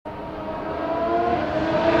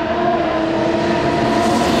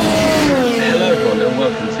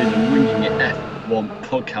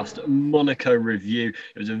podcast Monaco review.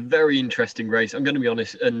 It was a very interesting race. I'm going to be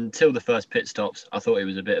honest, until the first pit stops, I thought it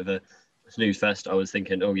was a bit of a snooze fest. I was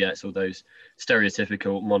thinking, oh yeah, it's all those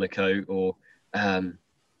stereotypical Monaco or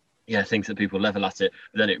things that people level at it.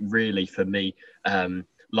 But then it really, for me,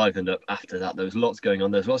 livened up after that. There was lots going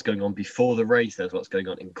on. There was lots going on before the race. There was lots going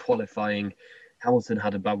on in qualifying. Hamilton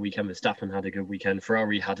had a bad weekend. Verstappen had a good weekend.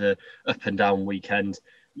 Ferrari had a up and down weekend.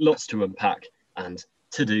 Lots to unpack. And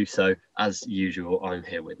to do so, as usual, I'm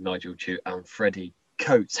here with Nigel Chu and Freddie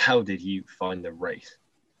Coates. How did you find the race?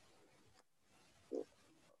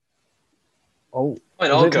 Oh,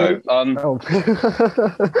 fine, I'll go.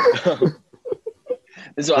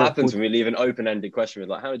 This is what happens when we leave an open-ended question with,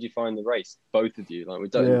 like, how did you find the race? Both of you, like, we're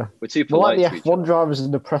too polite. We're like the F1 drivers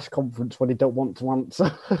in the press conference when they don't want to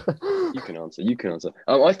answer. You can answer.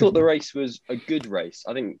 I thought the race was a good race.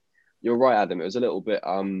 I think you're right, Adam. It was a little bit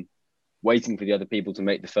waiting for the other people to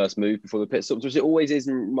make the first move before the pit stops, which it always is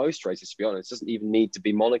in most races, to be honest. It doesn't even need to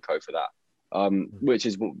be Monaco for that, which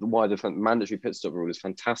is why the mandatory pit stop rule is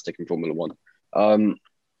fantastic in Formula One.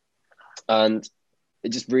 And it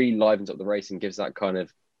just really livens up the race and gives that kind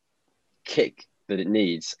of kick that it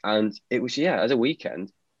needs. And it was, as a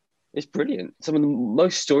weekend, it's brilliant. Some of the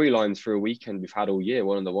most storylines for a weekend we've had all year,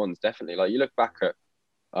 one of the ones, definitely. Like, you look back at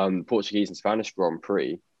Portuguese and Spanish Grand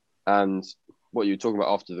Prix, and what you were talking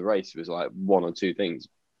about after the race was like one or two things.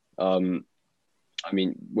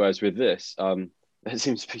 Whereas with this, there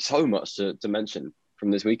seems to be so much to mention from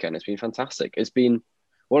this weekend. It's been fantastic. It's been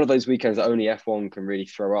one of those weekends that only F1 can really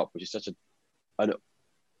throw up, which is such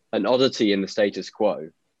an oddity in the status quo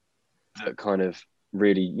that kind of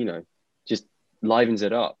really, just livens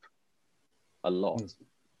it up a lot.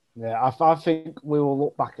 Yeah, I think we will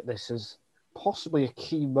look back at this as possibly a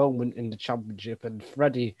key moment in the championship. And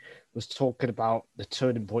Freddie was talking about the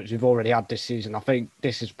turning points we've already had this season. I think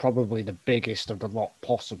this is probably the biggest of the lot,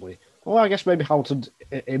 possibly. Well, I guess maybe Hamilton's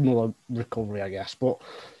Imola recovery, I guess. But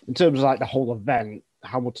in terms of like the whole event,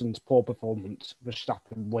 Hamilton's poor performance,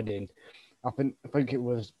 Verstappen winning, I think it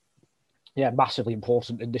was, massively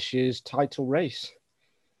important in this year's title race.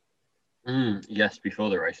 Yes, before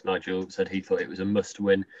the race, Nigel said he thought it was a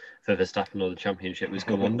must-win for Verstappen, or the championship was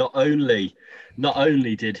gone. Not only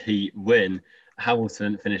did he win,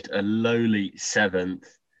 Hamilton finished a lowly 7th.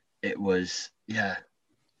 It was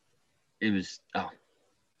brutal.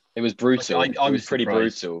 It was pretty surprised.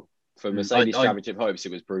 Brutal for Mercedes championship hopes.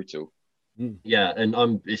 It was brutal. Yeah, and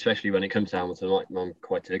I'm, especially when it comes to Hamilton, I'm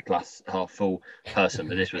quite a glass half full person,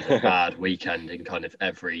 but this was a bad weekend in kind of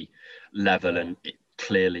every level, and it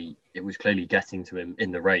was clearly getting to him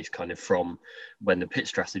in the race, kind of from when the pit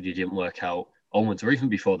strategy didn't work out onwards, or even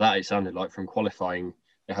before that. It sounded like from qualifying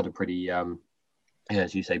they had a pretty,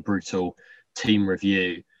 as you say, brutal team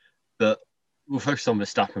review. But we'll focus on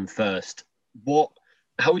Verstappen first.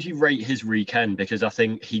 How would you rate his weekend? Because I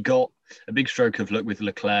think he got a big stroke of luck with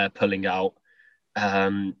Leclerc pulling out.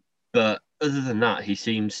 But other than that, he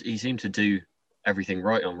seemed to do everything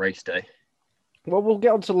right on race day. Well, we'll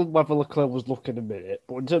get on to whether Leclerc was lucky in a minute.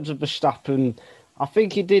 But in terms of Verstappen, I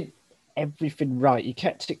think he did everything right. He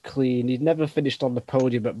kept it clean. He'd never finished on the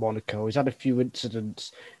podium at Monaco. He's had a few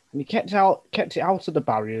incidents. And he kept it out of the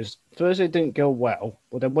barriers. Thursday didn't go well.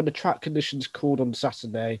 But then when the track conditions cooled on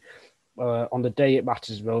Saturday, on the day it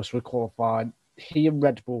matters most, we qualified, he and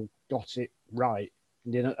Red Bull got it right.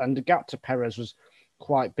 And the gap to Perez was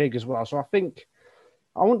quite big as well. So I think,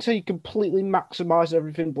 I wouldn't say he completely maximised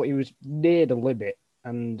everything, but he was near the limit.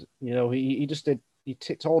 And, he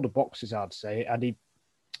ticked all the boxes, I'd say. And he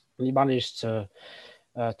managed to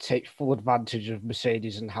take full advantage of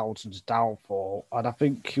Mercedes and Hamilton's downfall. And I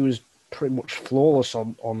think he was pretty much flawless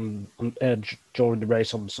on during the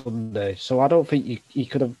race on Sunday. So I don't think he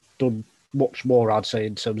could have done much more, I'd say,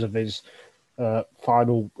 in terms of his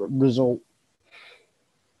final result.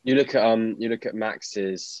 You look at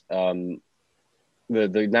Max's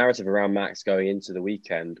the narrative around Max going into the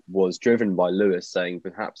weekend was driven by Lewis saying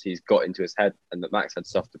perhaps he's got into his head and that Max had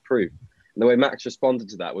stuff to prove. And the way Max responded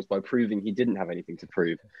to that was by proving he didn't have anything to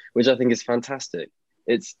prove, which I think is fantastic.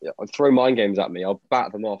 Throw mind games at me, I'll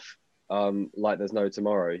bat them off like there's no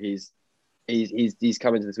tomorrow. He's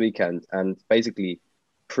come into this weekend and basically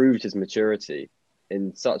proved his maturity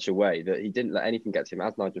in such a way that he didn't let anything get to him.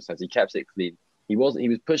 As Nigel says, he kept it clean. He was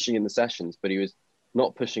pushing in the sessions, but he was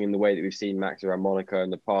not pushing in the way that we've seen Max around Monaco in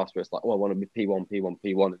the past, where it's like, I want to be P1, P1,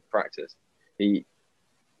 P1 in practice. He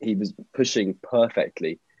was pushing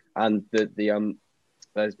perfectly, and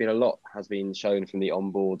there's been a lot has been shown from the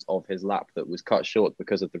onboards of his lap that was cut short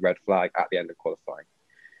because of the red flag at the end of qualifying,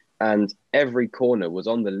 and every corner was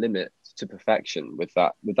on the limit to perfection with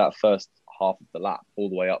that first half of the lap, all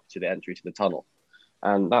the way up to the entry to the tunnel.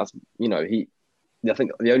 and that's I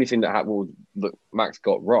think the only thing that Max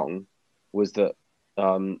got wrong was that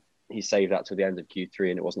he saved that till the end of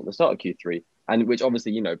Q3 and it wasn't the start of Q3, and which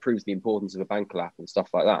obviously proves the importance of a banker lap and stuff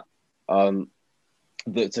like that.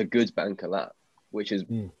 That's a good banker lap, which is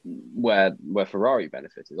where Ferrari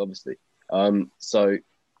benefited, obviously. So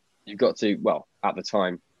you've got to, well, at the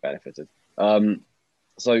time benefited.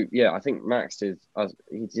 So yeah, I think Max did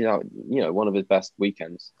one of his best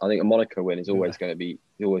weekends. I think a Monaco win is always going to be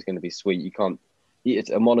sweet. You can't.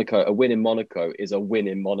 It's a win in Monaco is a win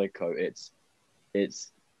in Monaco. It's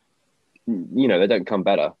they don't come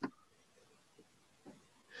better.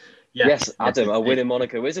 Yeah. Yes, Adam, a win in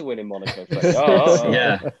Monaco is a win in Monaco.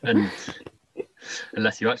 Yeah, and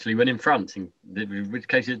unless you actually win in France, in which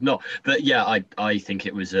case it's not. But yeah, I think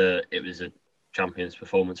it was a champion's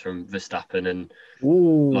performance from Verstappen, and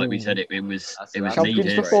like we said, it was champion's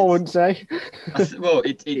needed. Performance, eh? Well,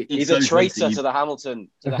 he's a traitor to the Hamilton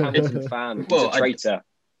fan. He's a traitor.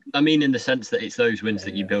 I mean, in the sense that it's those wins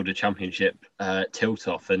that you build a championship tilt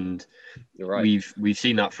off, and you're right. We've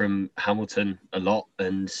seen that from Hamilton a lot,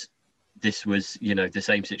 and this was the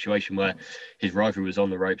same situation where his rival was on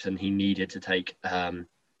the ropes and he needed to take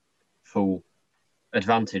full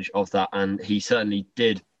advantage of that, and he certainly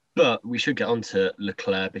did. But we should get on to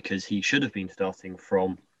Leclerc because he should have been starting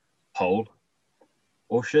from pole,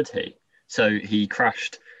 or should he? So he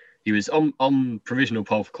crashed. He was on provisional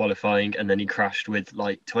pole for qualifying, and then he crashed with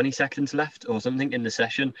like 20 seconds left or something in the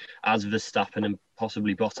session, as Verstappen and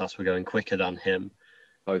possibly Bottas were going quicker than him.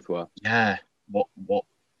 Both were. Yeah. What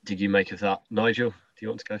did you make of that, Nigel? Do you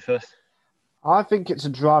want to go first? I think it's a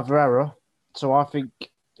driver error. So I think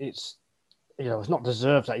it's not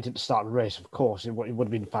deserved that he didn't start the race. Of course, it would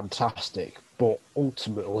have been fantastic, but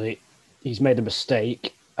ultimately, he's made a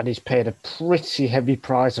mistake. And he's paid a pretty heavy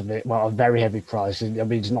price of it. Well, a very heavy price. I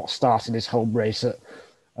mean, he's not starting his home race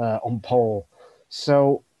on pole.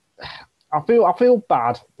 So I feel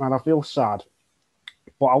bad and I feel sad.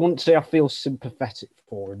 But I wouldn't say I feel sympathetic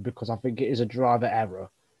for him because I think it is a driver error.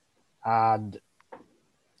 And,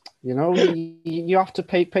 you have to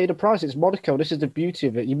pay the price. It's Monaco. This is the beauty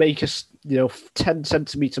of it. You make a 10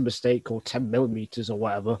 centimetre mistake or 10 millimetres or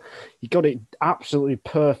whatever. He got it absolutely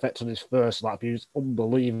perfect on his first lap. He was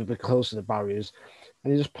unbelievably close to the barriers.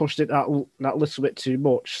 And he just pushed it that little bit too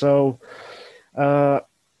much. So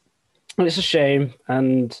it's a shame.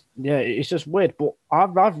 And, yeah, it's just weird. But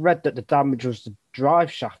I've read that the damage was the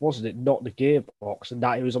drive shaft, wasn't it? Not the gearbox. And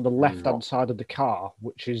that it was on the left-hand side of the car,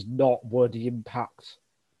 which is not where the impact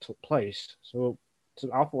took place. So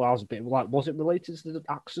I thought I was a bit like, was it related to the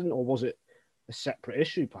accident or was it a separate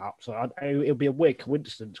issue perhaps? It'll be a weird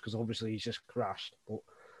coincidence because obviously he's just crashed. But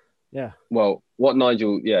yeah. Well, what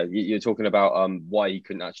Nigel, you're talking about why he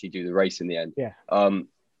couldn't actually do the race in the end. Yeah. And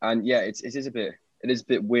yeah, it is a bit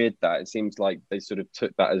weird that it seems like they sort of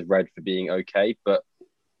took that as red for being okay, but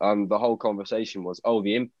the whole conversation was,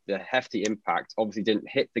 the hefty impact obviously didn't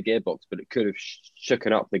hit the gearbox, but it could have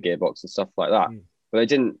shooken up the gearbox and stuff like that. But they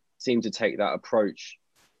didn't seem to take that approach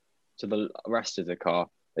to the rest of the car.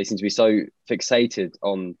 They seem to be so fixated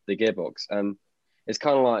on the gearbox. And it's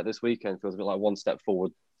kind of like this weekend feels a bit like 1 step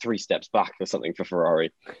forward, 3 steps back or something for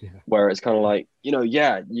Ferrari, where it's kind of like,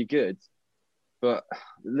 you're good, but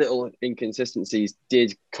little inconsistencies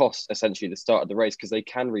did cost essentially the start of the race because they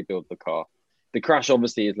can rebuild the car. The crash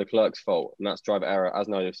obviously is Leclerc's fault, and that's driver error, as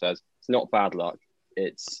Nigel says. It's not bad luck.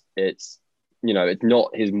 It's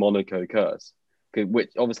not his Monaco curse.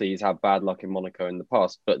 Which obviously he's had bad luck in Monaco in the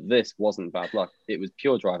past, but this wasn't bad luck. It was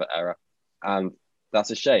pure driver error, and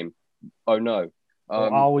that's a shame. Oh no!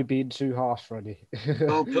 Are we being too harsh, Freddie? Is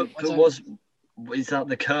that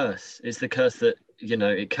the curse? Is the curse that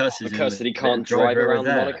it curses? The curse that he can't drive around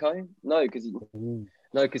Monaco? No, because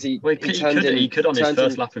he could on his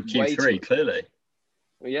first lap of Q3 clearly.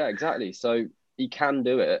 Well, yeah, exactly. So he can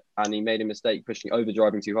do it, and he made a mistake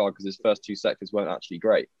overdriving too hard because his first 2 sectors weren't actually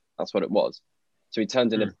great. That's what it was. So he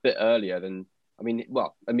turned in a bit earlier than,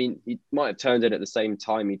 he might have turned in at the same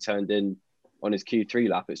time he turned in on his Q3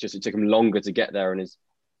 lap. It's just it took him longer to get there on his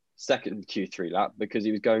second Q3 lap because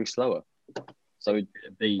he was going slower. So I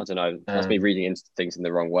don't know. That's me reading into things in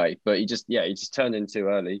the wrong way. But he just turned in too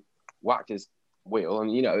early, whacked his wheel,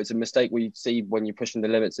 and it's a mistake we see when you're pushing the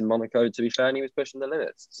limits in Monaco. To be fair, and he was pushing the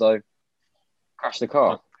limits, so crashed the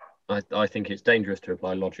car. I think it's dangerous to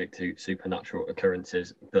apply logic to supernatural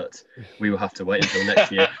occurrences, but we will have to wait until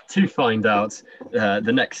next year to find out the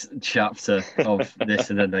next chapter of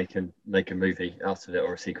this, and then they can make a movie out of it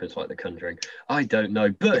or a sequence like The Conjuring. I don't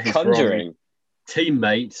know, but his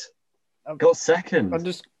teammate got second.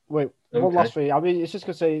 One last thing. I mean, it's just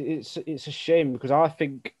going to say it's a shame because I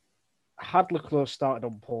think had Leclerc started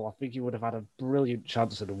on pole, I think he would have had a brilliant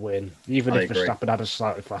chance at a win, even I if agree. Verstappen had a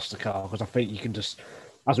slightly faster car. Because I think you can just,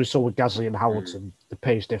 as we saw with Gasly and Hamilton, the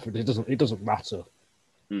pace difference. It doesn't matter.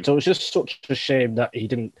 So it's just such a shame that he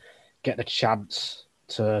didn't get the chance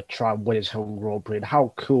to try and win his home Grand Prix. And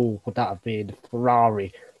how cool would that have been?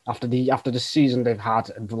 Ferrari after the season they've had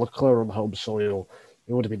and Leclerc on home soil,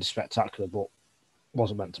 it would have been spectacular, but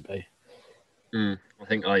wasn't meant to be. I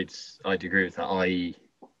think I'd agree with that. I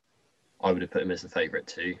would have put him as the favourite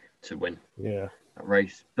to win Yeah. that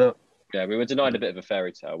race, but Yeah, we were denied a bit of a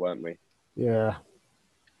fairy tale, weren't we? Yeah.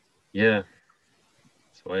 yeah,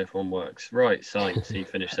 that's the way F1 works. Right, Sainz, he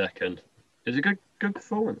finished second. It was a good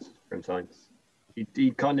performance from Sainz.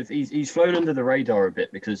 He's flown under the radar a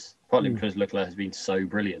bit partly because Leclerc has been so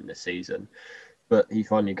brilliant this season, but he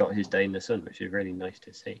finally got his day in the sun, which is really nice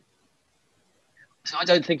to see. So I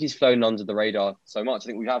don't think he's flown under the radar so much. I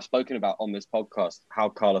think we have spoken about on this podcast how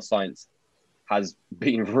Carlos Sainz has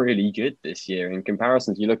been really good this year. In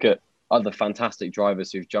comparison, if you look at other fantastic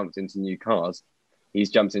drivers who've jumped into new cars,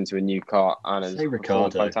 he's jumped into a new car and has performed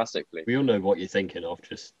Ricciardo fantastically. We all know what you're thinking of.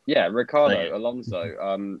 Ricciardo,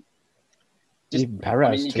 Alonso. Even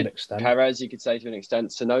Perez to an extent. Perez, you could say to an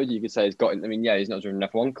extent. Tsunoda, you could say he's got. I mean, yeah, he's not driven an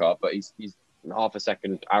F1 car, but he's half a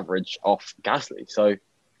second average off Gasly. So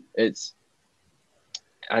it's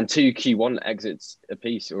and 2 Q1 exits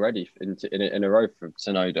apiece already in a row for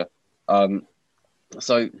Tsunoda.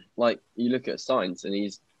 So like you look at Sainz and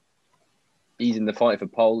he's in the fight for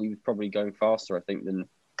pole. He was probably going faster, I think, than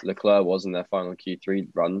Leclerc was in their final Q3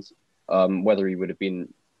 runs. Whether he would have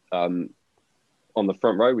been on the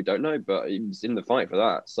front row, we don't know, but he was in the fight for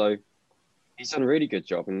that. So he's done a really good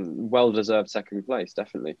job and well-deserved second place,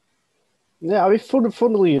 definitely. Yeah, I mean,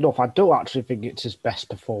 funnily enough, I don't actually think it's his best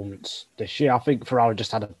performance this year. I think Ferrari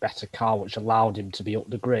just had a better car, which allowed him to be up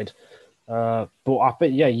the grid. But I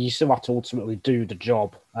think, yeah, you still have to ultimately do the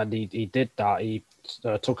job, and he did that. He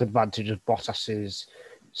took advantage of Bottas's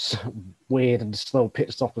weird and slow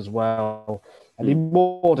pit stop as well, and he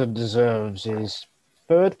more than deserves his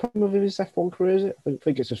third podium of his F1 career, is it? I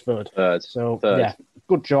think it's his third. So, yeah,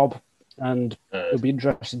 good job. And it'll be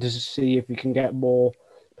interesting to see if we can get more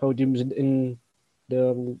podiums in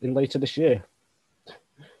later this year.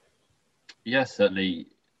 Yeah, certainly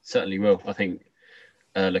will. I think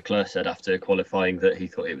Leclerc said after qualifying that he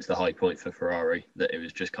thought it was the high point for Ferrari, that it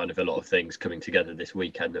was just kind of a lot of things coming together this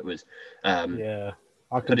weekend that was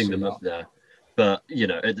putting them up there. But,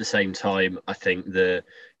 at the same time, I think the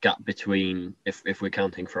gap between, if we're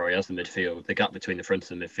counting Ferrari as the midfield, the gap between the front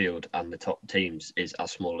of the midfield and the top teams is as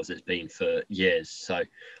small as it's been for years. So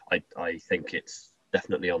I think it's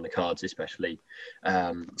definitely on the cards, especially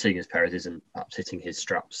seeing as Perez isn't perhaps hitting his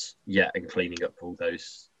straps yet and cleaning up all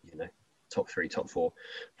those, top 3, top 4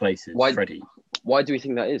 places. Why do we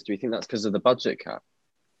think that is? Do we think that's because of the budget cap?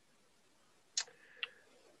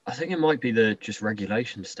 I think it might be the just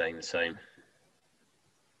regulations staying the same.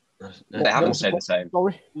 They haven't stayed the same.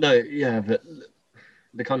 Sorry? No, yeah, but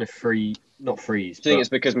the kind of not freeze. Do you think it's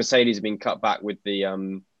because Mercedes have been cut back with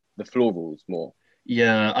the floor rules more?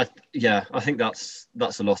 Yeah, I think that's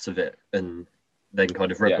a lot of it, and then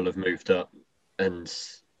kind of Red Bull have moved up, and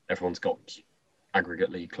everyone's got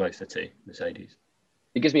aggregately closer to Mercedes.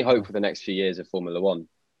 It gives me hope for the next few years of Formula One,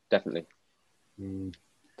 definitely.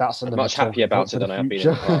 That's I'm much happier about it than I have been in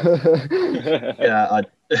the past. Yeah,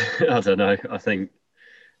 I don't know. I think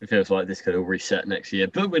it feels like this could all reset next year,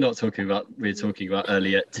 but we're talking about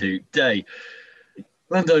earlier today.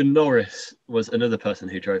 Lando Norris was another person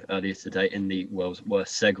who drove earlier today in the world's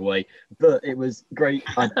worst Segway, but it was great.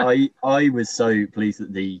 I was so pleased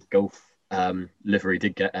that the Gulf livery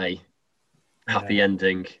did get a happy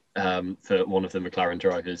ending for one of the McLaren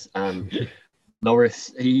drivers. And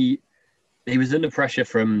Norris, he was under pressure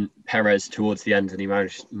from Perez towards the end, and he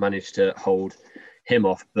managed to hold him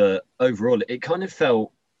off. But overall, it kind of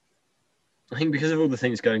felt, I think, because of all the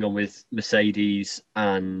things going on with Mercedes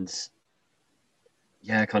and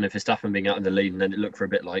kind of Verstappen being out in the lead, and then it looked for a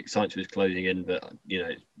bit like Sainz was closing in, but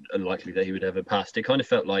unlikely that he would ever pass. It kind of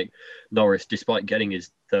felt like Norris, despite getting his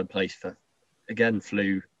third place,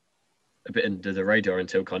 flew a bit under the radar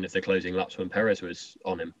until kind of the closing laps when Perez was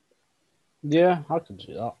on him. Yeah, I can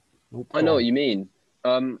see that. I know what you mean.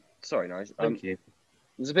 Sorry, Nige. Thank you.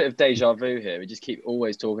 There's a bit of deja vu here. We just keep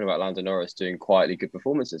always talking about Lando Norris doing quietly good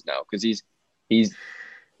performances now because he's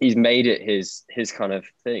made it his kind of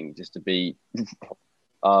thing just to be,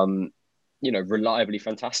 reliably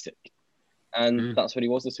fantastic, and that's what he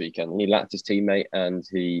was this weekend. He lapped his teammate, and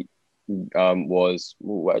he was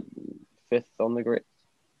fifth on the grid,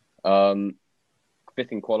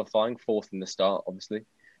 fifth in qualifying, fourth in the start, obviously,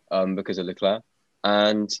 because of Leclerc,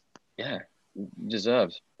 and yeah,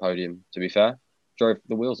 deserved podium. To be fair, drove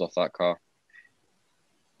the wheels off that car.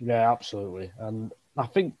 Yeah, absolutely. And I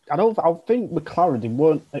think McLaren, they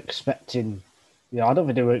weren't expecting. Yeah, I don't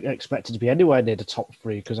think they were expected to be anywhere near the top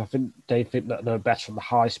three because I think they think that they're better on the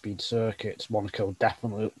high speed circuits. Monaco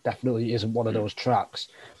definitely isn't one of those tracks.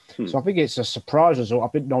 So I think it's a surprise result. I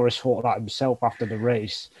think Norris thought that himself after the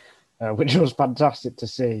race, which was fantastic to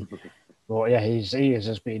see. But yeah, he has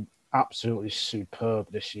just been absolutely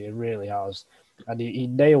superb this year, really has. And he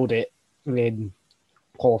nailed it in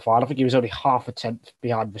qualified. I think he was only half a tenth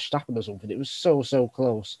behind Verstappen or something. It was so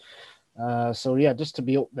close. So yeah, just to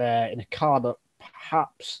be up there in a car that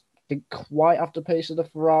perhaps didn't quite have the pace of the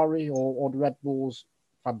Ferrari or the Red Bulls,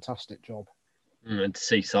 fantastic job. And to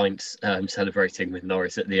see Sainz celebrating with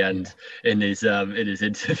Norris at the end in his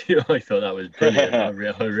interview, I thought that was brilliant. I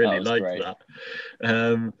really liked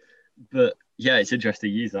that. But yeah, it's interesting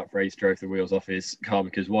to use that phrase, drove the wheels off his car,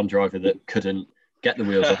 because one driver that couldn't get the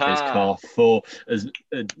wheels off his car for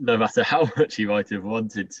no matter how much he might have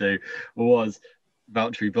wanted to was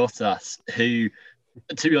Valtteri Bottas, who,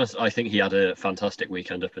 to be honest, I think he had a fantastic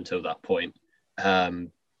weekend up until that point.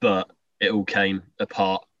 But it all came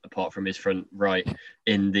apart from his front right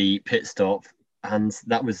in the pit stop, and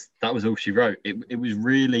that was all she wrote. It was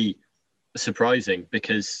really surprising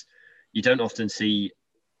because you don't often see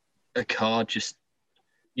a car just,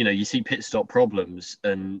 you see pit stop problems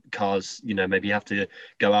and cars, maybe have to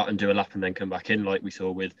go out and do a lap and then come back in, like we saw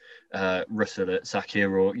with Russell at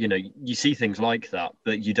Sakir, or, you see things like that,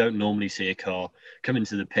 but you don't normally see a car come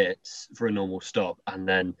into the pits for a normal stop and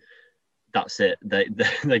then that's it.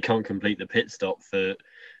 They can't complete the pit stop for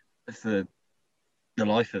the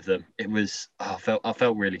life of them. It was, I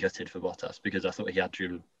felt really gutted for Bottas because I thought he had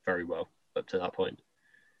driven very well up to that point.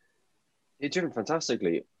 He driven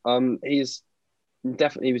fantastically. He was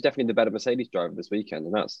definitely the better Mercedes driver this weekend,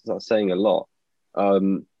 and that's saying a lot.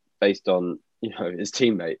 Based on his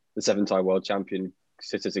teammate, the 7-time world champion,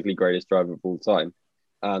 statistically greatest driver of all time,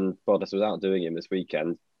 and Bottas was outdoing him this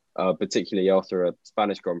weekend, particularly after a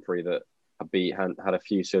Spanish Grand Prix that had a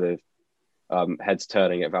few sort of heads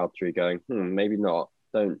turning at Valtteri, going, maybe not.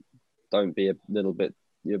 Don't be a little bit.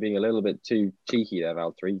 You're being a little bit too cheeky there,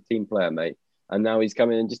 Valtteri, team player, mate. And now he's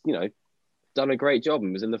come in and just done a great job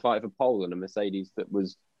and was in the fight for pole in a Mercedes that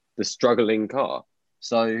was the struggling car.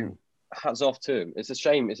 So hats off to him. It's a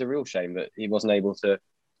shame. It's a real shame that he wasn't able to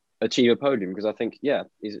achieve a podium, because I think,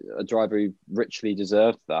 he's a driver who richly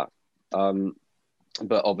deserved that.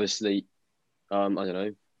 But obviously, I don't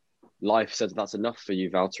know, life said that's enough for you,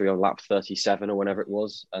 Valtteri, on lap 37 or whenever it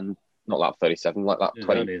was. And not lap 37, like lap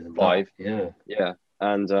 25. Yeah.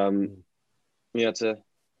 And he had to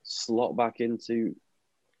slot back into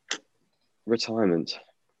retirement.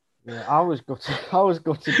 Yeah, I was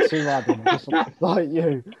gutted too, Adam, just like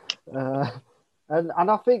you. And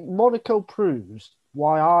I think Monaco proves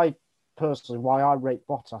why I rate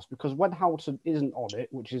Bottas, because when Hamilton isn't on it,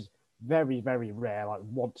 which is very, very rare, like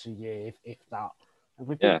once a year, if that. If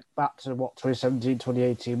we think back to 2017,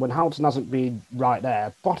 2018, when Hamilton hasn't been right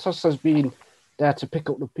there, Bottas has been there to pick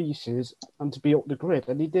up the pieces and to be up the grid,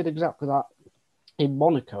 and he did exactly that in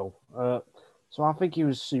Monaco. So I think he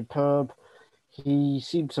was superb. He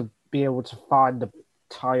seemed to be able to find the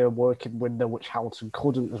tyre working window, which Hamilton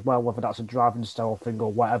couldn't as well, whether that's a driving style thing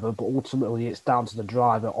or whatever. But ultimately, it's down to the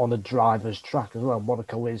driver on a driver's track as well.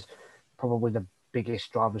 Monaco is probably the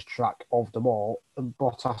biggest driver's track of them all, and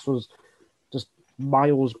Bottas was just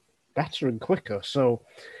miles better and quicker. So,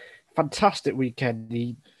 fantastic weekend.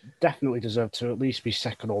 He definitely deserved to at least be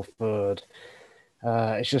second or third.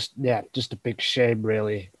 It's just a big shame,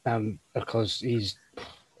 really, because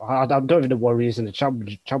I don't even know where he is in the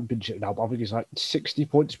championship now, but I think he's like 60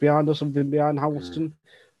 points behind or something behind Hamilton.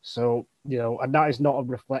 So, and that is not a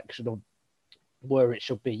reflection of where it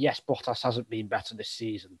should be. Yes, Bottas hasn't been better this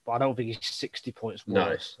season, but I don't think he's 60 points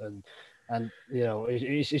worse. No. And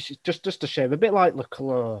it's just a shame. A bit like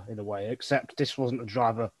Leclerc in a way, except this wasn't a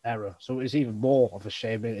driver error. So it's even more of a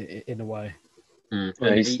shame in a way.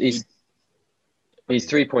 Yeah, he's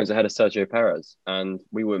 3 points ahead of Sergio Perez, and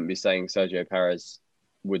we wouldn't be saying Sergio Perez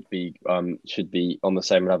should be on the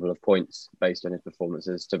same level of points based on his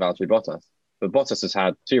performances to Valtteri Bottas. But Bottas has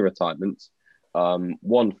had 2 retirements,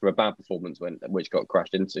 one for a bad performance which got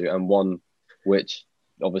crashed into, and one which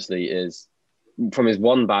obviously is from his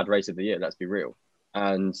one bad race of the year, let's be real.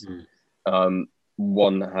 And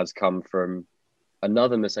one that has come from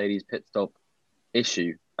another Mercedes pit stop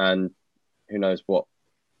issue, and who knows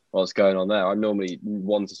what's going on there. I'm normally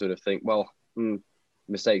one to sort of think, well,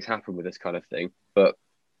 mistakes happen with this kind of thing, but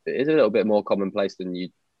it is a little bit more commonplace than you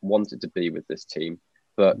want it to be with this team.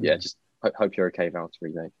 But yeah, just hope you're okay,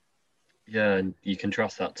 Valtteri, mate. Yeah, and you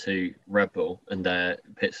contrast that to Red Bull, and their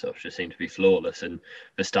pit stops just seem to be flawless. And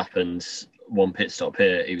Verstappen's one pit stop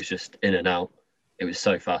here, he was just in and out. It was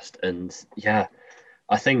so fast, and yeah,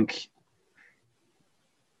 I think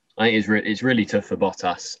it's really tough for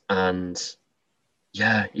Bottas, and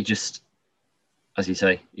yeah, he just, as you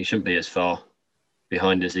say, he shouldn't be as far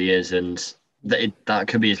behind as he is, and that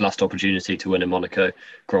could be his last opportunity to win a Monaco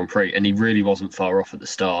Grand Prix, and he really wasn't far off at the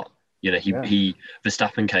start. You know, he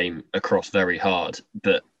Verstappen came across very hard,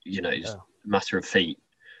 but you know, it's a matter of feet,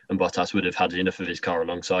 and Bottas would have had enough of his car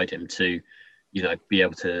alongside him to, you know, be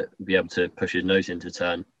able to push his nose into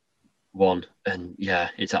turn one. And yeah,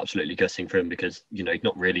 it's absolutely gutting for him because, you know, he'd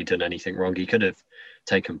not really done anything wrong. He could have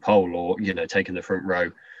taken pole or, you know, taken the front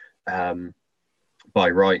row by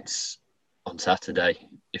rights on Saturday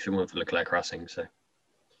if it weren't for Leclerc crashing. So,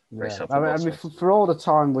 I mean, for all the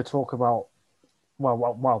time we talk about,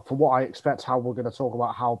 well, for what I expect, how we're going to talk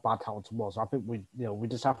about how bad Hamilton was, I think we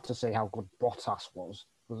just have to say how good Bottas was,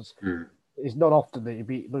 because it's not often that you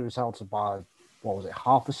beat Lewis Hamilton by, what was it,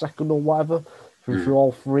 half a second or whatever through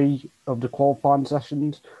all three of the qualifying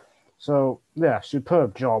sessions. So yeah,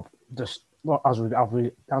 superb job. Just as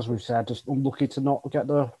we've said, just unlucky to not get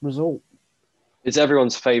the result. It's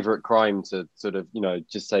everyone's favourite crime to sort of, you know,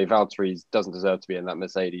 just say Valtteri doesn't deserve to be in that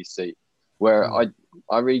Mercedes seat. Where I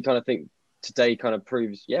really kind of think today kind of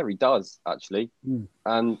proves, yeah, he does actually.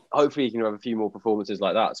 And hopefully he can have a few more performances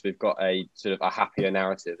like that. So we've got a sort of a happier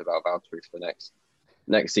narrative about Valtteri for the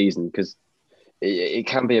next season, because it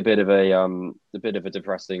can be a bit of a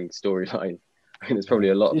depressing storyline. I mean, it's probably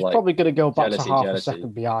a lot. He's like probably going to go back jealousy, to half a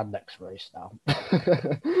second behind next race now.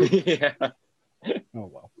 Yeah. Oh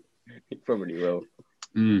well. He probably will.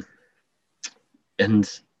 And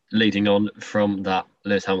leading on from that,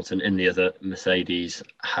 Lewis Hamilton in the other Mercedes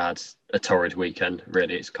had a torrid weekend.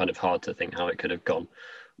 Really, it's kind of hard to think how it could have gone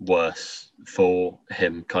worse for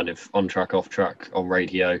him, kind of on track, off track, on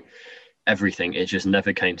radio, everything. It just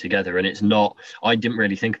never came together. And it's not, I didn't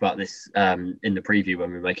really think about this in the preview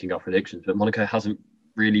when we were making our predictions, but Monaco hasn't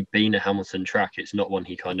really been a Hamilton track. It's not one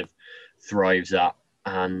he kind of thrives at.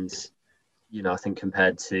 And, you know, I think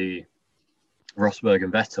compared to Rosberg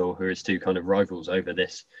and Vettel, who are his two kind of rivals over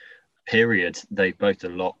this period, they've both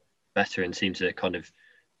done a lot better and seem to kind of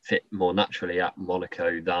fit more naturally at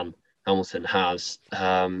Monaco than Hamilton has.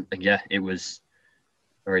 And yeah, it was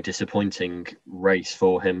a very disappointing race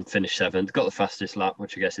for him. Finished seventh, got the fastest lap,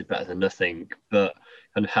 which I guess is better than nothing. But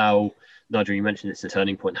and how, Nigel, you mentioned it's a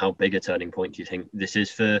turning point. How big a turning point do you think this is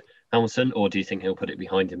for Hamilton, or do you think he'll put it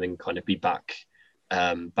behind him and kind of be back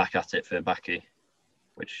at it for Baku?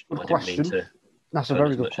 Which good I question. didn't mean to. That's a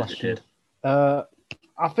very good question. I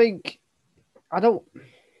think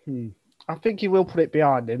he will put it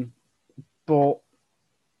behind him, but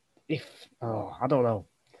I don't know.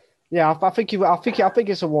 Yeah, I think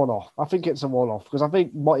it's a one-off. I think it's a one-off because I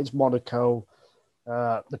think it's Monaco.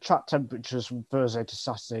 The track temperatures from Thursday to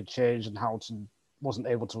Saturday changed, and Hamilton wasn't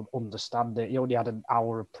able to understand it. He only had an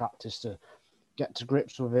hour of practice to get to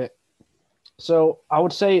grips with it. So I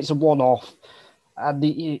would say it's a one-off, and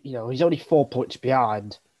he's only 4 points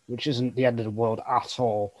behind, which isn't the end of the world at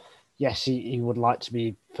all. Yes, he would like to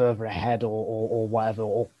be further ahead or whatever,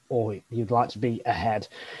 or he'd like to be ahead.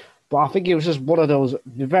 But I think it was just one of those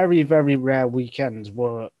very, very rare weekends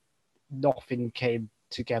where nothing came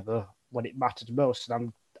together when it mattered most.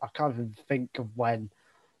 And I can't even think of when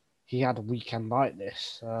he had a weekend like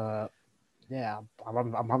this. I'm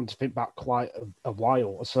having to think back quite a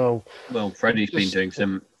while. So, well, Freddie's been doing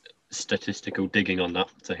some statistical digging on that,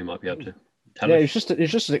 so he might be able to tell us.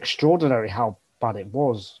 It's just extraordinary how bad it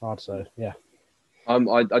was, I'd say. Yeah.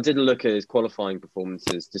 I did look at his qualifying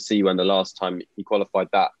performances to see when the last time he qualified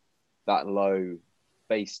that low,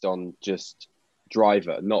 based on just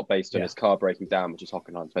driver, not based on his car breaking down, which is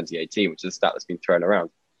Hockenheim 2018, which is a stat that's been thrown around.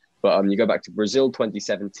 But you go back to Brazil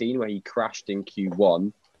 2017, where he crashed in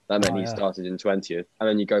Q1. That meant he started in 20th. And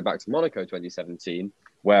then you go back to Monaco 2017,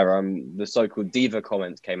 where the so-called diva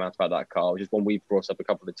comments came out about that car, which is one we've brought up a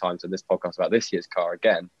couple of times in this podcast about this year's car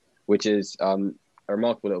again, which is a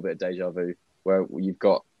remarkable little bit of deja vu, where you've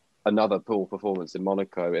got another poor performance in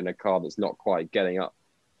Monaco in a car that's not quite getting up,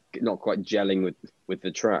 not quite gelling with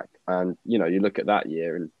the track. And, you know, you look at that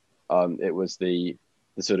year and it was the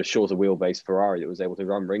sort of shorter wheelbase Ferrari that was able to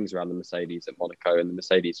run rings around the Mercedes at Monaco, and the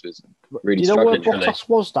Mercedes was really struggling. Do you know where Bottas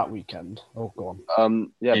was that weekend? Oh, go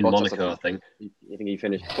on. In Bottas, Monaco, I think. I think he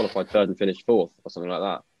qualified third and finished fourth or something like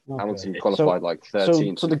that. Okay. Hamilton qualified like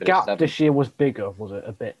 13th. So the gap this year was bigger, was it?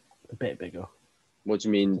 A bit bigger. What do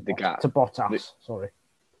you mean the gap? To Bottas, sorry.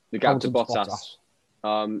 The gap to Bottas.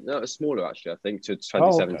 No, it was smaller actually, I think, to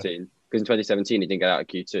 2017. Because in 2017 he didn't get out of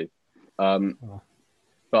Q2. Oh.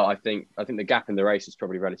 But I think the gap in the race is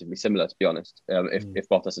probably relatively similar, to be honest. If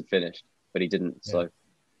Bottas had finished, but he didn't. Yeah.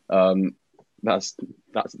 So that's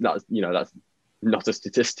that's not a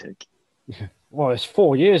statistic. Well, it's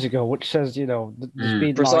 4 years ago, which says, there's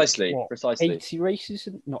been Precisely. 80 races,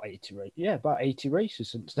 not 80 races. Yeah, about 80 races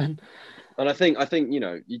since then. And I think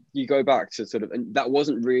you go back to sort of, and that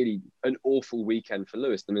wasn't really an awful weekend for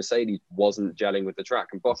Lewis. The Mercedes wasn't gelling with the track,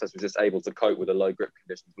 and Bottas was just able to cope with the low grip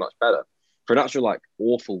conditions much better. For an actual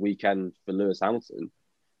awful weekend for Lewis Hamilton,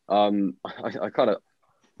 I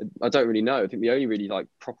don't really know. I think the only really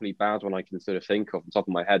properly bad one I can sort of think of on top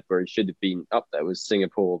of my head where he should have been up there was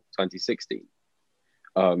Singapore 2016,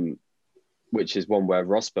 which is one where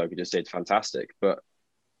Rosberg just did fantastic,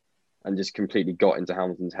 and just completely got into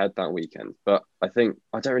Hamilton's head that weekend. But I don't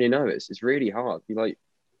really know. It's really hard. The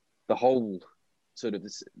whole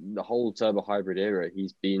turbo hybrid era,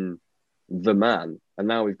 he's been the man, and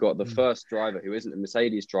now we've got the first driver who isn't a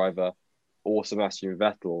Mercedes driver or Sebastian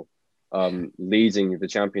Vettel leading the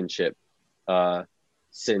championship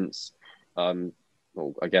since I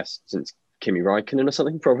guess since Kimi Raikkonen or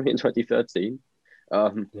something, probably in 2013.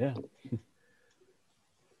 Yeah.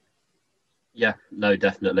 Yeah, no,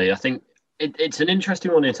 definitely. I think it's an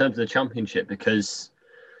interesting one in terms of the championship because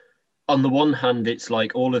on the one hand, it's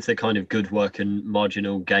like all of the kind of good work and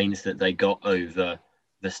marginal gains that they got over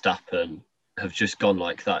Verstappen have just gone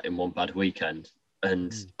like that in one bad weekend.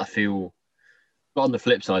 And I feel, but on the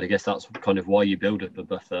flip side, I guess that's kind of why you build up a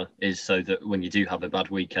buffer, is so that when you do have a bad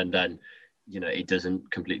weekend, then, it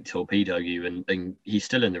doesn't completely torpedo you and he's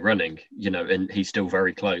still in the running, and he's still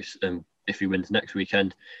very close. And if he wins next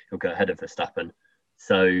weekend, he'll go ahead of Verstappen.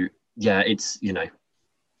 So, yeah, it's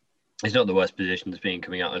not the worst position as being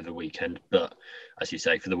coming out of the weekend. But as you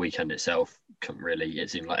say, for the weekend itself, it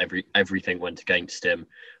seemed like everything went against him.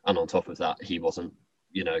 And on top of that, he wasn't,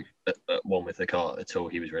 at one with the car at all.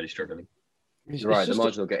 He was really struggling. It's right, just the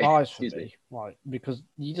marginal gain. Excuse me. Right, because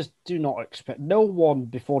you just do not expect. No one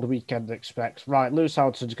before the weekend expects. Right, Lewis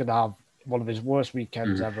Hamilton's going to have one of his worst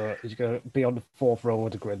weekends ever. He's going to be on the fourth row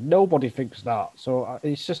of the grid. Nobody thinks that. So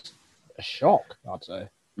it's just a shock, I'd say.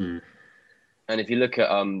 And if you look at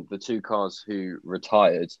the two cars who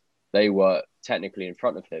retired, they were technically in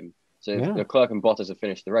front of him. So if Leclerc and Bottas had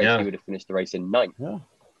finished the race, he would have finished the race in ninth,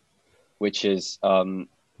 which is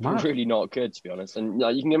really not good, to be honest. And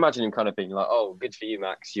you can imagine him kind of being like, "Oh, good for you,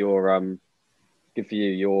 Max. You're good for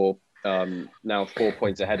you. You're now 4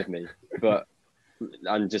 points ahead of me." But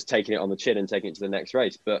and just taking it on the chin and taking it to the next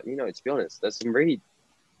race. But to be honest, there's some really,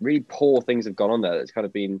 really poor things have gone on there. That's kind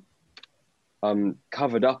of been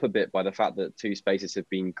covered up a bit by the fact that 2 spaces have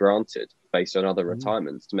been granted based on other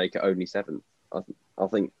retirements to make it only 7. I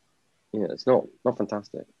think, it's not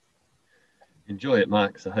fantastic. Enjoy it,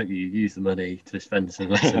 Max. I hope you use the money to spend some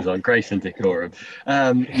lessons on grace and decorum.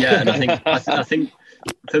 And I think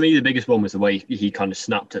for me the biggest one was the way he kind of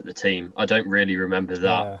snapped at the team. I don't really remember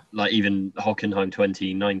that. Like even Hockenheim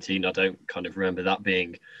 2019, I don't kind of remember that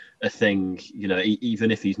being a thing.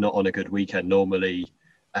 Even if he's not on a good weekend, normally,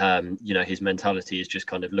 his mentality is just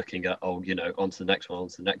kind of looking at, on to the next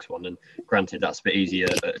one. And granted, that's a bit easier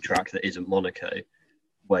at a track that isn't Monaco,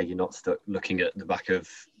 where you're not stuck looking at the back of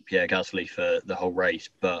Pierre Gasly for the whole race.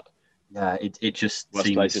 But yeah, it just worst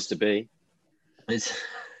seems places to be.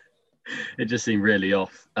 It just seemed really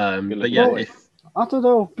off. But yeah, I don't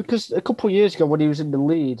know, because a couple of years ago when he was in the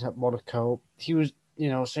lead at Monaco, he was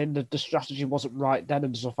saying that the strategy wasn't right then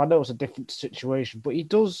and stuff. I know it's a different situation, but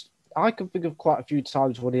I can think of quite a few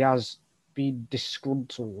times when he has been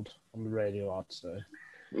disgruntled on the radio, I'd say.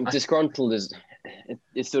 Disgruntled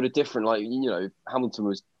it's sort of different. Hamilton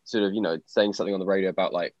was sort of, saying something on the radio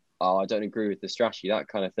about I don't agree with the strategy, that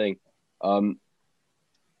kind of thing.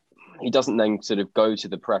 He doesn't then sort of go to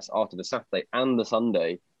the press after the Saturday and the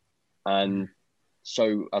Sunday and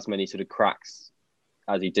show as many sort of cracks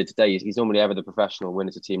as he did today. He's normally ever the professional,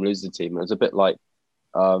 wins a team, loses a team. It was a bit like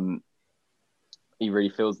he really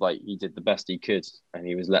feels like he did the best he could and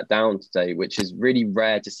he was let down today, which is really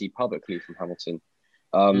rare to see publicly from Hamilton.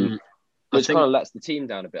 Which kind of lets the team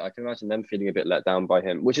down a bit. I can imagine them feeling a bit let down by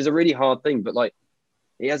him, which is a really hard thing. But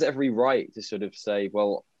he has every right to sort of say,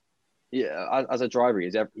 well, yeah, as a driver,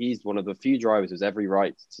 he's one of the few drivers who has every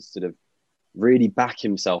right to sort of really back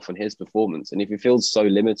himself on his performance. And if he feels so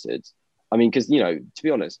limited, I mean, because, to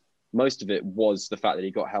be honest, most of it was the fact that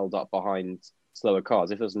he got held up behind slower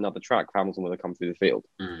cars. If there was another track, Hamilton would have come through the field.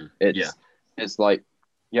 It's like,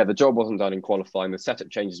 the job wasn't done in qualifying. The setup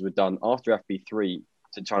changes were done after FP3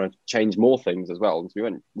 to try to change more things as well. So we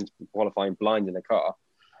went into qualifying blind in the car.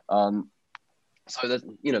 So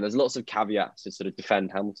there's lots of caveats to sort of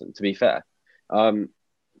defend Hamilton, to be fair.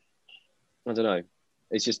 I don't know.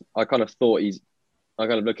 It's just I kind of thought I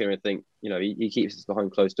kind of look at him and think, he keeps us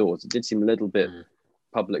behind closed doors. It did seem a little bit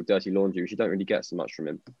public dirty laundry, which you don't really get so much from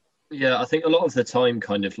him. Yeah, I think a lot of the time,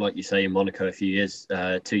 kind of like you say in Monaco a few years,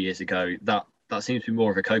 2 years ago, that seems to be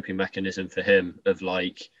more of a coping mechanism for him of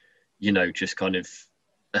like, just kind of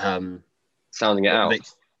sounding it out.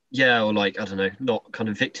 Yeah, or like, I don't know, not kind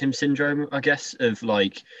of victim syndrome, I guess, of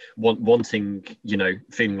like wanting,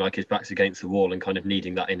 feeling like his back's against the wall and kind of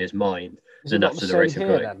needing that in his mind. Then after the race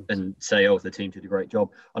and say, oh, the team did a great job.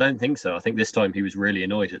 I don't think so. I think this time he was really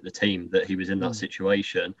annoyed at the team that he was in that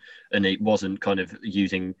situation, and it wasn't kind of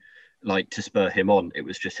using like to spur him on. It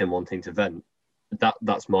was just him wanting to vent.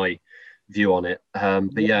 That's my view on it.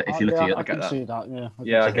 But yeah, if you're looking at, I can see that.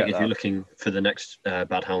 Yeah, I think if you're looking for the next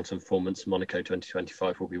Bad Hamilton performance, Monaco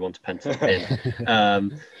 2025 will be one to pencil in. I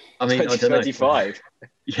mean, I don't know. 2025.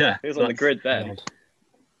 Yeah, he was on the grid then.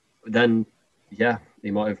 Then, yeah, he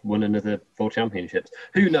might have won another 4 championships.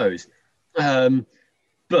 Who knows?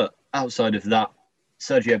 But outside of that,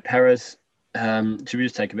 Sergio Perez. Should we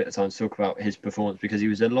just take a bit of time to talk about his performance, because he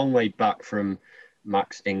was a long way back from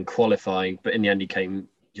Max in qualifying, but in the end he came.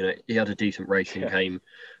 He had a decent race and came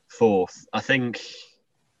fourth. I think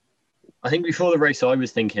before the race, I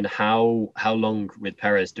was thinking how long with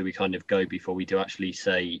Perez do we kind of go before we do actually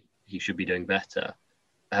say he should be doing better?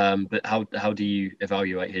 But how do you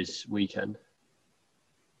evaluate his weekend?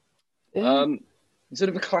 Sort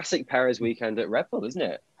of a classic Perez weekend at Red Bull, isn't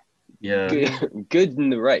it? Yeah. Good in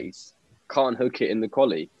the race, can't hook it in the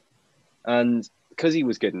quali. And because he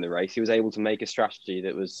was good in the race, he was able to make a strategy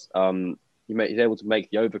that was... He's able to make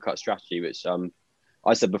the overcut strategy, which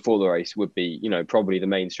I said before the race would be, probably the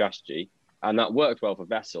main strategy. And that worked well for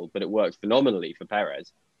Vettel, but it worked phenomenally for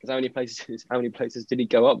Perez. Because how many places did he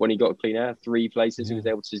go up when he got clean air? 3 places. He was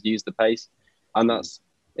able to just use the pace. And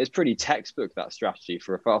it's pretty textbook, that strategy,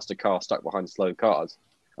 for a faster car stuck behind slow cars.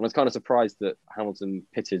 And I was kind of surprised that Hamilton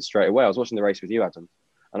pitted straight away. I was watching the race with you, Adam,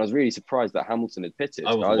 and I was really surprised that Hamilton had pitted.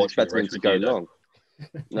 I was expecting him to go long.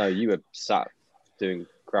 No, you were sat doing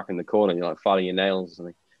crap in the corner, you're like filing your nails or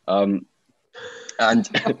something. And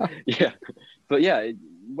yeah, but yeah,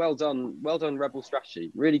 well done Red Bull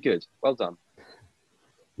strategy, really good, well done.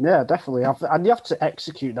 Yeah, definitely. And you have to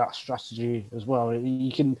execute that strategy as well. You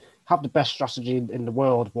can have the best strategy in the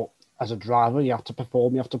world, but as a driver, you have to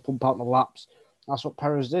perform, you have to pump out the laps. That's what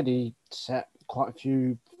Perez did. He set quite a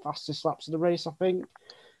few fastest laps of the race, I think,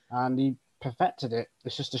 and he perfected it.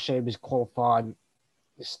 It's just a shame his qualifying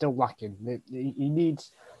is still lacking. He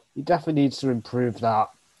definitely needs to improve that,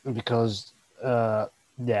 because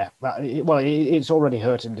it's already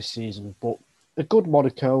hurt him this season. But a good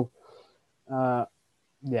Monaco, probably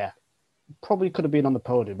could have been on the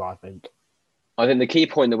podium, I think. I think the key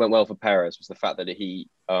point that went well for Perez was the fact that he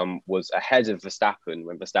was ahead of Verstappen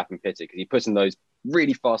when Verstappen pitted, because he put in those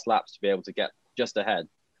really fast laps to be able to get just ahead.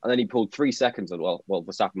 And then he pulled 3 seconds while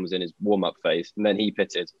Verstappen was in his warm-up phase, and then he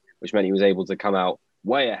pitted, which meant he was able to come out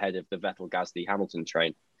way ahead of the Vettel, Gasly, Hamilton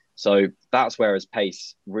train. So that's where his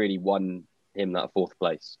pace really won him that 4th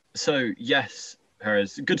place. So yes,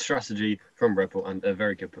 Perez, good strategy from Red Bull and a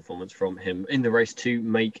very good performance from him in the race to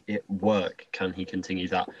make it work. Can he continue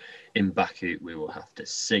that in Baku? We will have to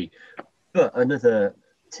see. But another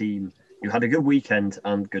team who had a good weekend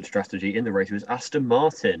and good strategy in the race was Aston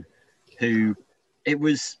Martin, who it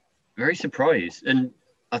was very surprised. And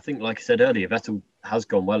I think, like I said earlier, Vettel has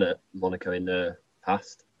gone well at Monaco in the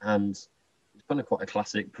past, and it's been quite a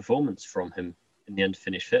classic performance from him in the end to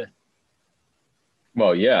finish 5th.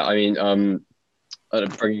 Well, yeah, I mean, I'll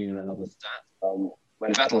bring you another stat.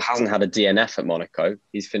 When Vettel hasn't had a DNF at Monaco,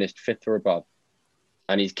 he's finished 5th or above,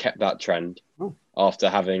 and he's kept that trend. After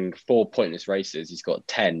having 4 pointless races. He's got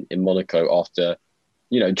 10 in Monaco after,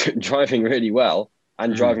 driving really well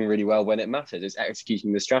and driving really well when it matters. It's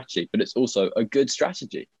executing the strategy, but it's also a good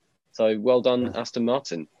strategy. So well done, Aston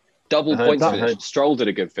Martin. Double points finish. Stroll did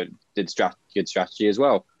a good strategy as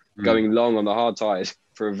well, going long on the hard tyres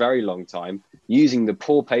for a very long time, using the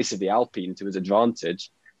poor pace of the Alpine to his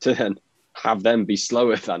advantage to then have them be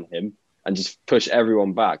slower than him and just push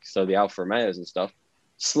everyone back. So the Alfa Romeos and stuff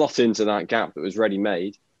slot into that gap that was ready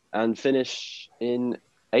made and finish in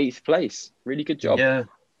 8th place. Really good job. Yeah,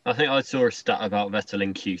 I think I saw a stat about Vettel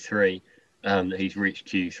in Q3, that he's reached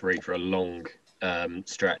Q3 for a long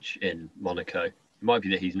stretch in Monaco. It might be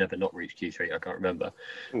that he's never not reached Q3. I can't remember.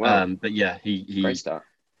 Wow. But yeah, he great start.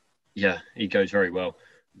 Yeah, he goes very well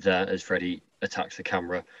there as Freddie attacks the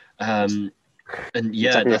camera. And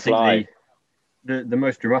yeah, I think the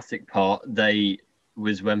most dramatic part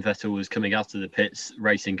was when Vettel was coming out of the pits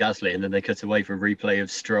racing Gasly, and then they cut away for a replay of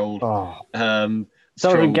Stroll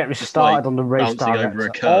Don't even Stroll get me just, started on the race bouncing over director. a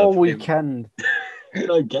curb. All weekend.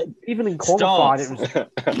 No, get Even in qualified, it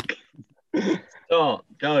start. was. Start.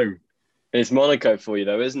 Go. It's Monaco for you,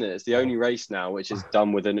 though, isn't it? It's the only race now which is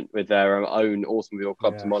done with their own Automobile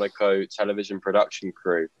Club de Monaco television production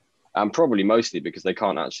crew, and probably mostly because they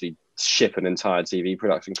can't actually ship an entire TV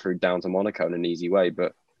production crew down to Monaco in an easy way.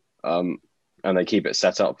 But and they keep it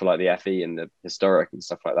set up for like the FE and the historic and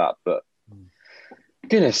stuff like that. But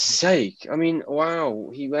goodness sake, I mean, wow,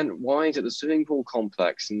 he went wide at the swimming pool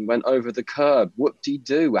complex and went over the curb.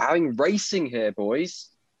 Whoop-de-doo. We're having racing here, boys.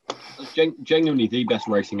 Genuinely the best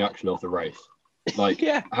racing action of the race. Like,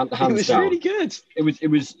 yeah, hands it was down. really good. It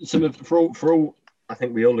was some of for all. I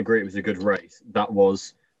think we all agree it was a good race. That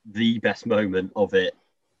was the best moment of it.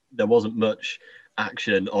 There wasn't much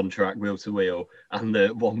action on track, wheel to wheel, and the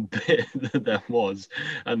one bit that there was,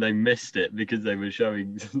 and they missed it because they were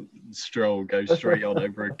showing Stroll go straight on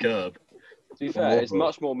over a curb. To be fair, it's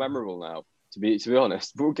much more memorable now. To be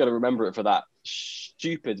honest, we're going to remember it for that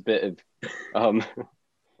stupid bit of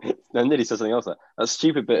I nearly said something else there. That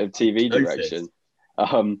stupid bit of TV direction.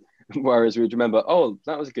 Whereas we would remember, oh,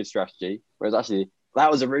 that was a good strategy. Whereas actually, that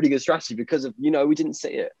was a really good strategy because of, we didn't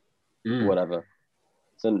see it or whatever.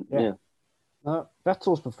 So, yeah.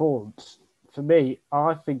 Vettel's performance, for me,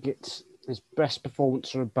 I think it's his best performance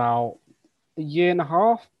for about a year and a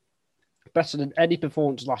half. Better than any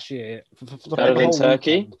performance last year. Better than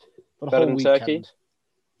Turkey? Better than Turkey?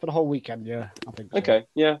 For the whole weekend, yeah, I think so. Okay,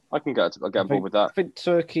 yeah, I can get on board with that. I think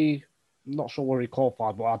Turkey, I'm not sure where he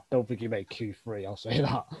qualified, but I don't think he made Q3, I'll say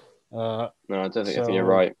that. No, I think you're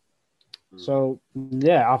right. So,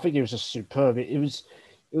 yeah, I think it was just superb. It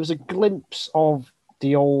was a glimpse of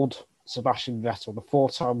the old Sebastian Vettel, the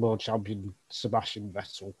four-time world champion Sebastian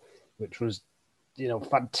Vettel, which was,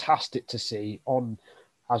 fantastic to see on,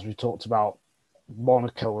 as we talked about,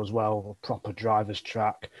 Monaco as well, a proper driver's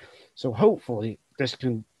track. So hopefully this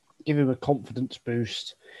can give him a confidence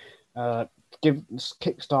boost,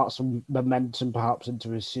 kickstart some momentum perhaps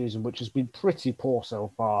into his season, which has been pretty poor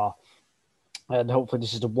so far. And hopefully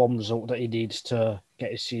this is the one result that he needs to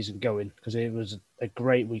get his season going, because it was a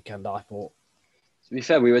great weekend, I thought. To be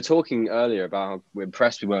fair, we were talking earlier about how we're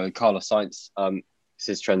impressed we were with Carlos Sainz,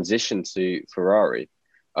 his transition to Ferrari.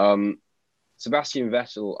 Sebastian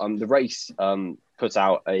Vettel, the race put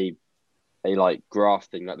out a like graph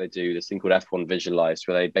thing that they do, this thing called F1 Visualized,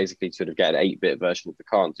 where they basically sort of get an 8-bit version of the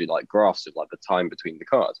car and do like graphs of like the time between the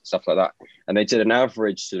cars and stuff like that. And they did an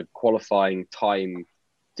average sort of qualifying time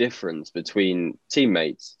difference between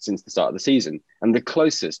teammates since the start of the season. And the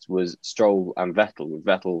closest was Stroll and Vettel, with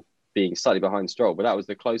Vettel being slightly behind Stroll, but that was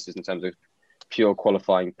the closest in terms of pure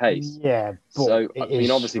qualifying pace. Yeah. So, I mean,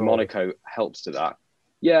 obviously Stroll. Monaco helps to that.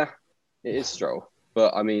 Yeah, it is Stroll.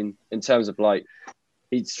 But I mean, in terms of like,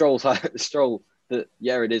 it is Stroll,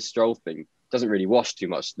 it is Stroll thing doesn't really wash too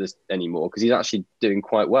much this anymore because he's actually doing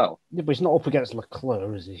quite well. Yeah, but he's not up against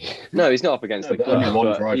Leclerc, is he? No, he's not up against Leclerc.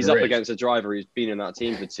 But he's up against a driver who's been in that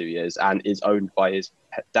team for 2 years and is owned by his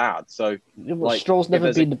dad. So, yeah, but Stroll's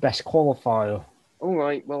never been the best qualifier. All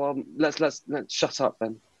right, well, let's shut up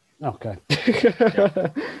then. Okay.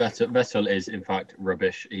 Vettel is in fact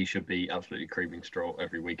rubbish. He should be absolutely creaming Stroll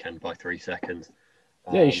every weekend by 3 seconds.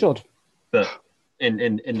 Yeah, he should. But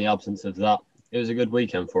in the absence of that, it was a good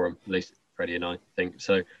weekend for him, at least Freddie and I think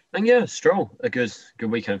so. And yeah, Stroll, a good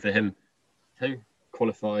weekend for him too.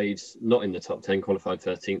 Qualified not in the top 10, qualified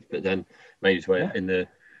 13th, but then made his way in the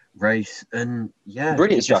race. And yeah,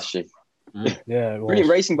 brilliant strategy. Yeah, brilliant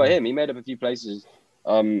racing by him. He made up a few places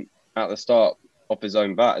at the start off his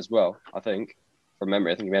own bat as well. I think from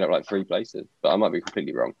memory, I think he made up like 3 places, but I might be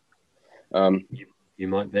completely wrong. You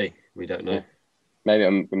might be. We don't know. Yeah. Maybe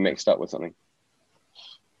I'm mixed up with something.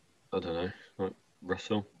 I don't know. Like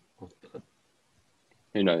Russell.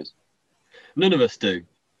 Who knows? None of us do.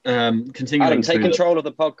 Continuing Adam, take control of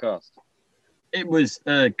the podcast. It was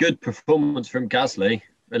a good performance from Gasly,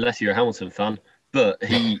 unless you're a Hamilton fan. But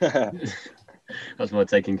he, that's my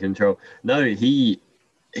taking control. No, he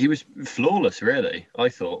was flawless, really. I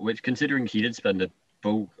thought, which considering he did spend a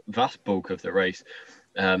vast bulk of the race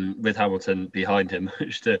with Hamilton behind him,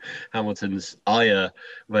 much to Hamilton's ire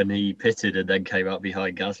when he pitted and then came out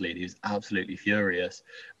behind Gasly, and he was absolutely furious.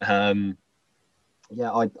 Yeah,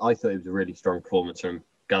 I thought it was a really strong performance from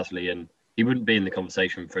Gasly, and he wouldn't be in the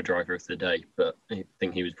conversation for driver of the day, but I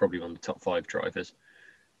think he was probably one of the top 5 drivers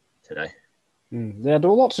today. Yeah, there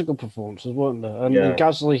were lots of good performances, weren't there? And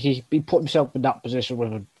Gasly, he put himself in that position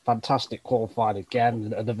with a fantastic qualifying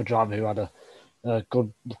again, another driver who had a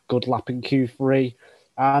good lap in Q3,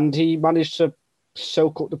 and he managed to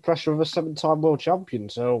soak up the pressure of a 7-time world champion.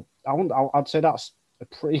 So I'd say that's a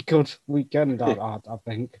pretty good weekend, I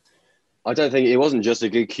think. I don't think it wasn't just a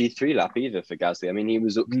good Q3 lap either for Gasly. I mean, he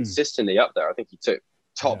was consistently up there. I think he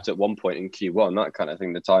topped at one point in Q1, that kind of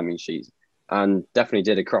thing, the timing sheets, and definitely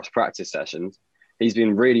did across practice sessions. He's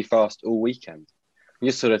been really fast all weekend. You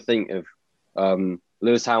just sort of think of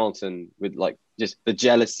Lewis Hamilton with like just the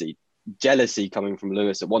jealousy coming from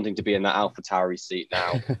Lewis at wanting to be in that AlphaTauri seat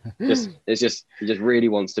now. He just really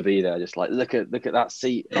wants to be there. Just like look at that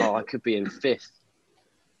seat. Oh, I could be in 5th,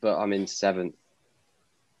 but I'm in 7th.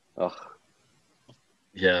 Oh.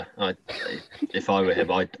 Yeah, if I were him,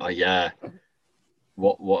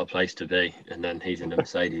 what a place to be. And then he's in a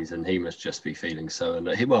Mercedes, and he must just be feeling so.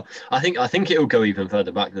 Well, I think it'll go even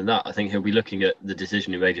further back than that. I think he'll be looking at the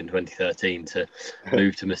decision he made in 2013 to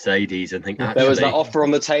move to Mercedes and think there was that offer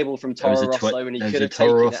on the table from Toro Rosso, and he could have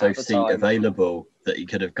taken it at the seat time. available that he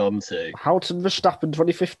could have gone to. Hamilton Verstappen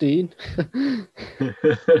 2015.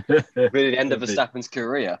 Really, the end of Verstappen's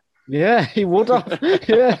career. Yeah, he would have.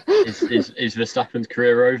 Yeah. Is Verstappen's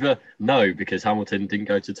career over? No, because Hamilton didn't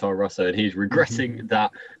go to Toro Rosso, and he's regretting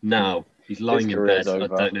that now. He's lying in bed. I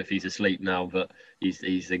don't know if he's asleep now, but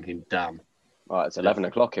he's thinking, damn. Right, it's 11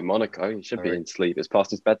 o'clock in Monaco. He should be in sleep. It's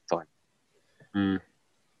past his bedtime. Mm.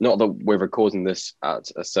 Not that we're recording this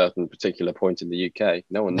at a certain particular point in the UK.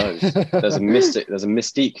 No one knows. There's a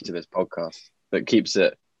mystique to this podcast that keeps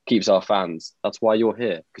our fans. That's why you're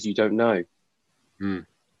here, because you don't know. Mm.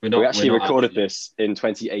 We actually recorded this in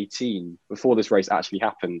 2018 before this race actually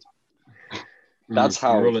happened. That's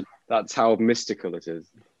how mystical it is.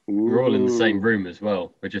 Ooh. We're all in the same room as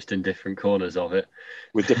well. We're just in different corners of it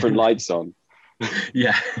with different lights on.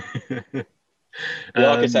 Yeah. The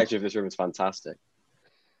architecture of this room is fantastic.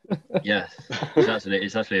 Yes,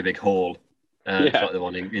 it's actually a big hall. It's like the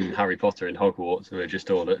one in Harry Potter in Hogwarts, and we're just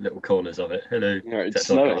all at little corners of it. Hello. Yeah, it's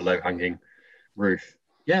got a low-hanging roof.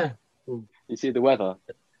 Yeah. You see the weather.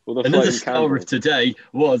 Another star of today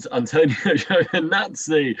was Antonio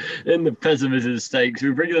Giovinazzi in the pessimism stakes.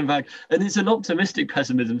 We're bringing them back, and it's an optimistic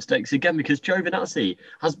pessimism stakes again because Giovinazzi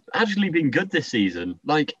has actually been good this season.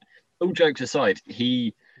 Like, all jokes aside,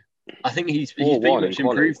 I think he's been much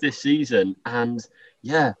improved this season, and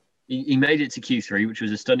he made it to Q3, which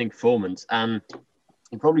was a stunning performance, and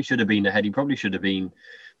he probably should have been ahead. He probably should have been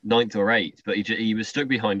 9th or 8th, but he was stuck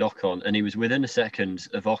behind Ocon, and he was within a second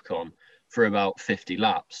of Ocon for about 50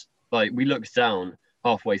 laps. Like, we looked down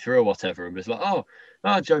halfway through or whatever and was like,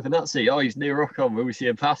 Giovinazzi, he's near Ocon, will we see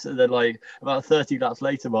him pass? And then like about 30 laps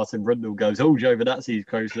later, Martin Brundle goes, Giovinazzi's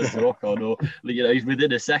closer to Ocon, or he's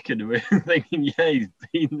within a second, and we're thinking, he's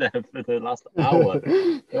been there for the last hour.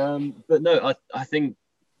 But no, I think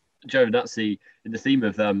Giovinazzi, in the theme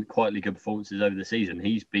of quietly good performances over the season,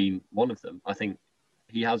 he's been one of them. I think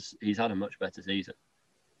he's had a much better season.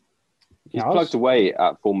 He's plugged away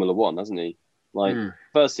at Formula One, hasn't he? Like,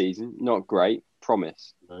 first season, not great,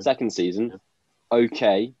 promise. No. Second season,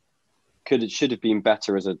 okay. Should have been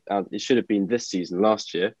better it should have been this season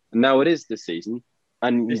last year. And now it is this season.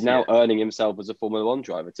 And he's now earning himself as a Formula One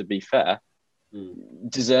driver, to be fair.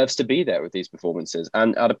 Deserves to be there with these performances.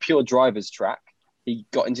 And at a pure driver's track, he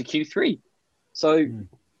got into Q3. So,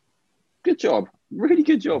 good job. Really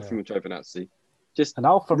good job from Giovinazzi. Just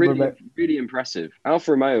really impressive.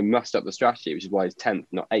 Alfa Romeo messed up the strategy, which is why he's 10th,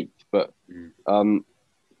 not 8th. But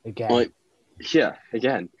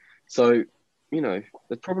again. So,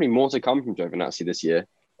 there's probably more to come from Giovinazzi this year,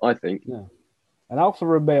 I think. Yeah. And Alfa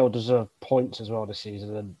Romeo deserve points as well this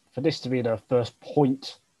season. And for this to be their first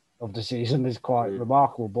point of the season is quite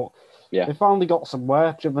remarkable. But they finally got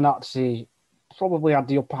somewhere. Giovinazzi probably had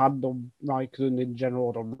the upper hand on Raikkonen in general,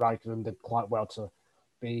 although Raikkonen did quite well to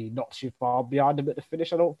be not too far behind him at the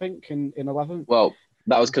finish, I don't think, in 11th. Well,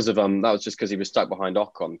 that was just because he was stuck behind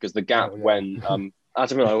Ocon, because the gap when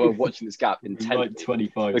Adam and I were watching this gap in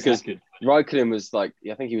 25 because seconds. Raikkonen was I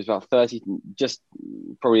think he was about 30, just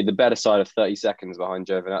probably the better side of 30 seconds behind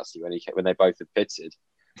Giovinazzi when they both had pitted.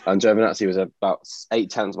 And Giovinazzi was about 8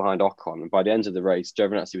 tenths behind Ocon. And by the end of the race,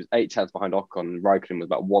 Giovinazzi was 8 tenths behind Ocon, and Raikkonen was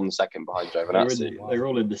about 1 second behind Giovinazzi. They were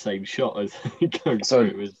all in the same shot as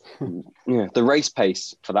the race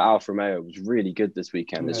pace for the Alfa Romeo was really good this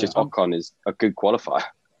weekend. It's just Ocon is a good qualifier.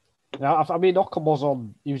 Yeah, I mean,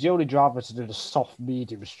 Ocon he was the only driver to do the soft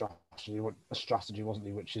medium strategy, wasn't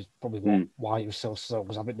he? Which is probably why he was so slow,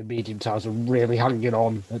 because I think the medium tires were really hanging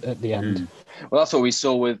on at the end. Well, that's what we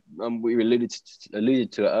saw with we alluded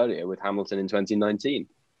to it earlier with Hamilton in 2019.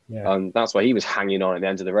 Yeah, that's why he was hanging on at the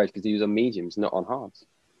end of the race, because he was on mediums, not on hards.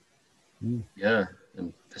 Yeah,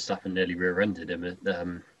 and Verstappen nearly rear-ended him at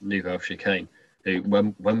Nouvelle Chicane.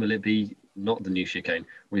 When will it be not the new chicane?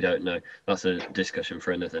 We don't know. That's a discussion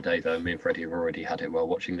for another day, though. Me and Freddie have already had it while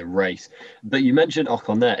watching the race. But you mentioned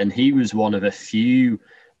Ocon there, and he was one of a few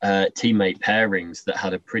teammate pairings that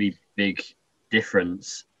had a pretty big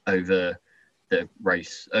difference over the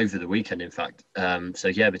race, over the weekend, in fact. So,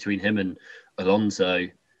 yeah, between him and Alonso,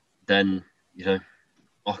 then,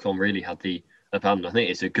 Ocon really had the upper hand. I think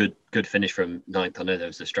it's a good finish from ninth. I know there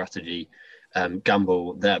was a strategy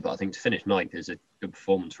gamble there, but I think to finish ninth is a good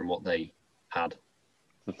performance from what they had.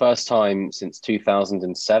 The first time since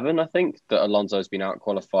 2007, I think, that Alonso's been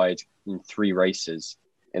out-qualified in 3 races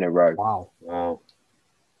in a row. Wow.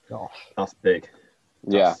 Gosh. That's big.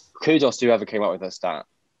 Yeah. Kudos to whoever came up with that stat.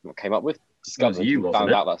 What came up with? Discovered. You, wasn't found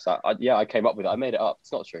it? out that stat. I came up with it. I made it up.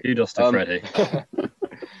 It's not true. Kudos to Freddie.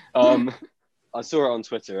 I saw it on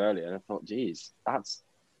Twitter earlier and I thought, geez,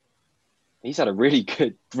 he's had a really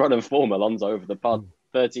good run of form, Alonso, over the past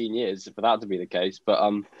 13 years for that to be the case. But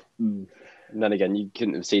and then again, you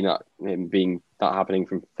couldn't have seen that happening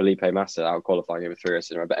from Felipe Massa out qualifying over 3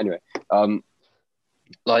 races in a row. But anyway,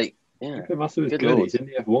 Felipe Massa was Good good. Lord. He's in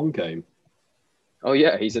the F1 game. Oh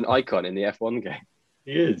yeah, he's an icon in the F1 game.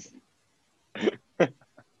 He is.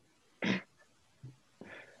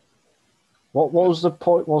 What was the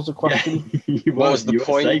point? What was the question? You What was the you were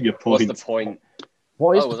point? saying a What's point. the point?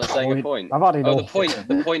 What is Oh, the was I saying a point? I've had Oh, enough.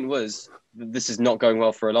 the point was this is not going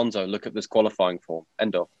well for Alonso. Look at this qualifying form.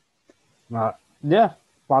 End of. Right. Yeah,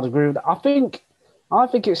 I'd agree with that. I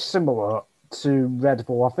think it's similar to Red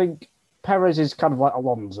Bull. I think Perez is kind of like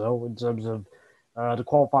Alonso in terms of the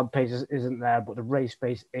qualifying pace isn't there, but the race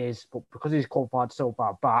pace is. But because he's qualified so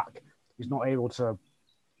far back, he's not able to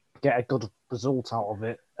get a good result out of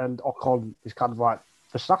it. And Ocon is kind of like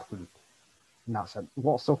Verstappen in that sense.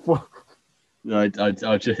 What's so fun? No, I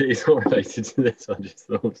just, it's not related to this. I just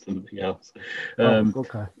thought of something else.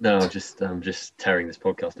 Okay. No, I'm just tearing this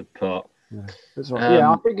podcast apart. Yeah, that's right.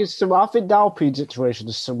 I think it's similar. I think the Alpine situation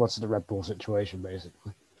is similar to the Red Bull situation,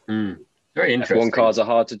 basically. Very interesting. F1 cars are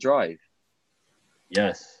hard to drive.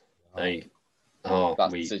 Yes, That's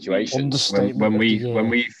the situation. Understatement When of the year.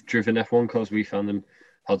 we've driven F1 cars, we found them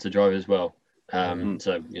hard to drive as well. So Tell that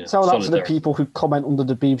to the solidarity. people who comment under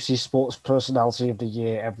the BBC Sports Personality of the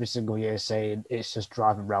Year every single year, saying it's just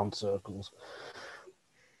driving round circles.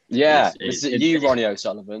 Yeah, It's- is it you, Ronnie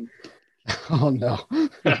O'Sullivan? Oh no!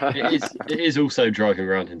 It is also driving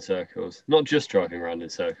around in circles. Not just driving around in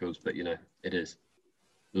circles, but it is.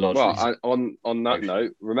 Largely. Well, on that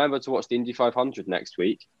note, remember to watch the Indy 500 next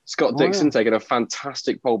week. Scott Oh, Dixon yeah. taking a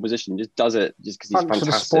fantastic pole position, just does it just because he's Thanks for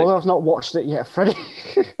the fantastic. spoiler. I've not watched it yet, Freddie.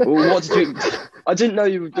 Well, what did you? I didn't know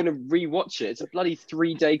you were going to re-watch it. It's a bloody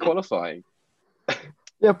 3-day qualifying.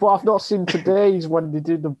 Yeah, but I've not seen today's when they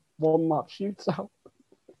do the 1-lap shootout.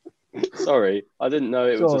 Sorry, I didn't know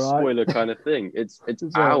it It's was a all right. spoiler kind of thing. It's It's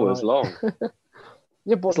all hours right. long.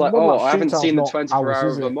 Yeah, but It's like, the 1-lap I haven't shootout's seen the not 24 hours, hour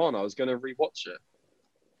is of it? Le Mans. I was going to re-watch it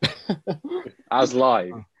as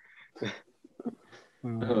live.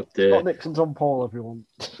 Oh dear. Scott Nixon's on pole, everyone.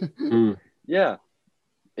 Yeah,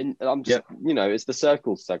 and I'm just, it's the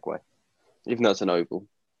circle segue, even though it's an oval.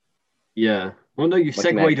 Yeah. Well, no, you Like an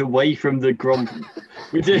segued egg. away from the Grand.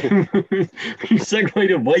 We did. You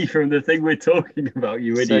segued away from the thing we're talking about.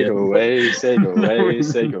 You idiot. Segue.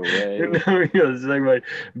 Now we got to segue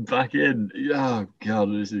back in. Oh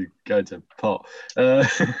God, this is going to pot.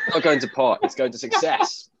 Not going to pot. It's going to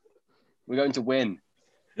success. We're going to win.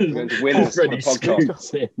 We're going to win this Already podcast.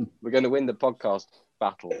 scoots in. We're going to win the podcast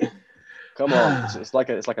battle. Come on, it's like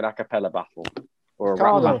an a cappella battle or a rap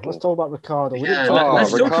Ricardo, battle. let's talk about Ricardo. We Yeah, didn't talk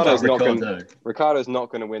let's about talk about Ricardo's not Ricardo. Ricardo's not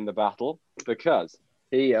going to win the battle because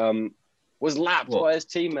he was lapped What? by his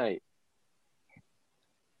teammate.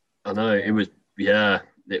 I know it was. Yeah,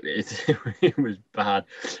 it was bad,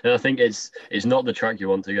 and I think it's not the track you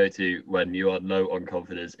want to go to when you are low on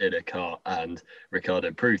confidence in a car. And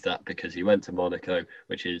Ricardo proved that because he went to Monaco,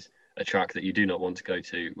 which is a track that you do not want to go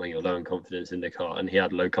to when you're low on confidence in the car, and he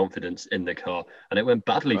had low confidence in the car, and it went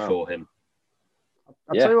badly Wow. for him.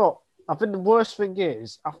 I'll tell you what, I think the worst thing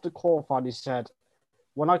is, after qualifying, he said,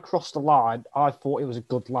 when I crossed the line, I thought it was a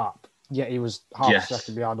good lap, yet he was half Yes. a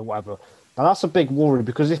second behind or whatever. Now, that's a big worry,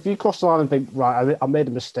 because if you cross the line and think, right, I made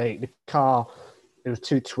a mistake, the car, it was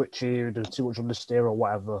too twitchy, there was too much understeer or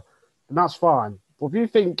whatever, then that's fine. But if you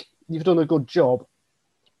think you've done a good job,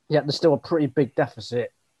 yet there's still a pretty big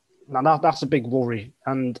deficit, now that's a big worry.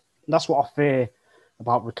 And that's what I fear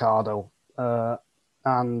about Ricardo.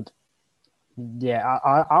 And yeah,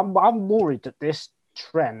 I'm worried that this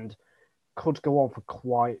trend could go on for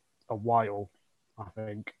quite a while, I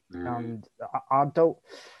think. And I don't.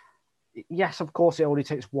 Yes, of course, it only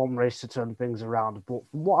takes one race to turn things around. But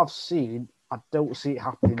from what I've seen, I don't see it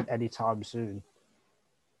happening anytime soon.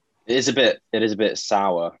 It is a bit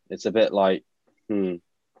sour. It's a bit like, I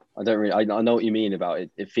don't really. I know what you mean about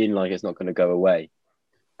it. It feeling like it's not going to go away,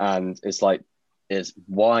 and it's like,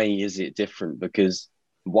 why is it different? Because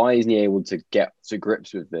why isn't he able to get to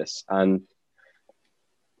grips with this? And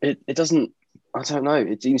it doesn't. I don't know.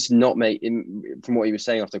 It seems to not make, from what he was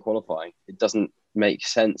saying after qualifying, it doesn't make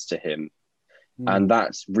sense to him, and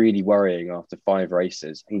that's really worrying after 5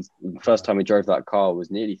 races. The first time he drove that car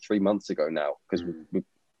was nearly 3 months ago now, because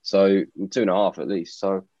so 2.5 at least.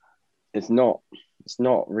 So it's not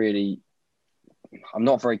really. I'm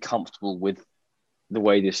not very comfortable with the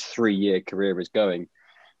way this 3-year career is going.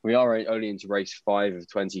 We are only into race 5 of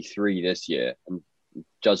 23 this year, and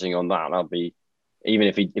judging on that, I'll be, even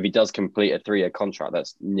if he does complete a 3-year contract,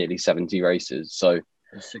 that's nearly 70 races. So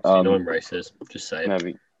 69 races, just say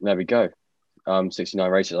it. There we go. 69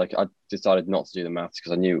 races. Like, I decided not to do the maths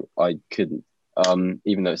because I knew I couldn't.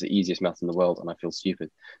 Even though it's the easiest math in the world, and I feel stupid.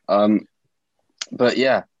 But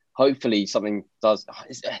yeah, hopefully something does.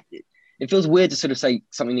 It feels weird to sort of say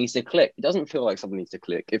something needs to click. It doesn't feel like something needs to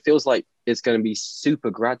click. It feels like it's going to be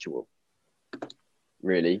super gradual,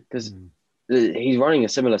 really, because he's running a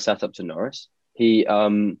similar setup to Norris. He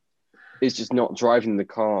is just not driving the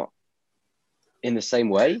car in the same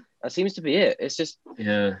way. That seems to be it. It's just,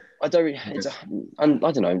 I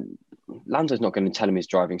don't know. Lando's not going to tell him his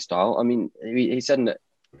driving style. I mean, he said that,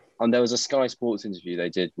 and there was a Sky Sports interview they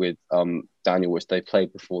did with Daniel, which they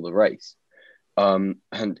played before the race.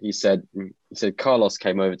 And he said Carlos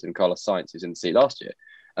came over to him, Carlos Sainz, who's in the seat last year,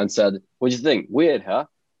 and said, "What do you think? Weird, huh?"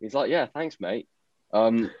 He's like, "Yeah, thanks, mate."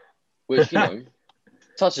 Which,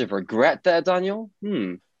 touch of regret there, Daniel.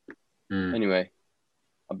 Anyway,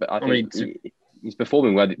 I think he's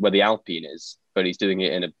performing where the Alpine is, but he's doing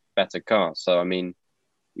it in a better car. So I mean,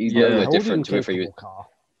 he's no different to if he was. Car.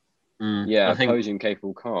 A podium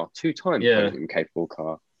capable car, 2-time podium capable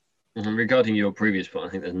car. And regarding your previous point, I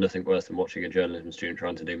think there's nothing worse than watching a journalism student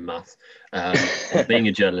trying to do maths, or being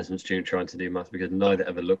a journalism student trying to do maths, because neither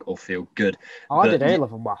ever look or feel good. I did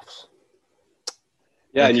A-level maths.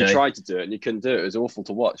 Yeah, and you tried to do it and you couldn't do it. It was awful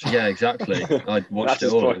to watch. Yeah, exactly. I watched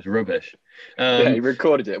it all. It was rubbish. Yeah, he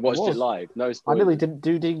recorded it, watched it live. No spoilers. I nearly didn't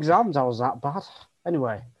do the exams. I was that bad.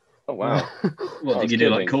 Anyway. Oh, wow. What did you do,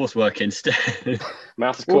 like coursework instead?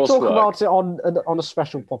 Maths we'll coursework. talk about it on a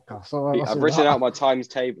special podcast. So I've written out my times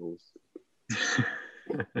tables.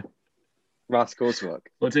 Maths coursework.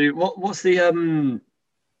 What's the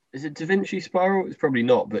is it Da Vinci spiral? It's probably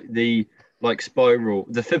not, but the spiral,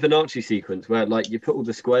 the Fibonacci sequence where you put all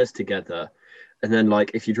the squares together, and then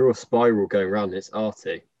if you draw a spiral going around, it's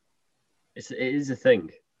arty. It is a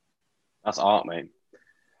thing. That's art, mate.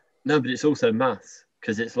 No, but it's also maths,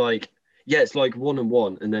 because it's it's 1 and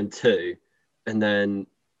 1 and then 2 and then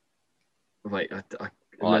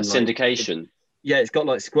syndication. It's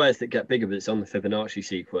got squares that get bigger, but it's on the Fibonacci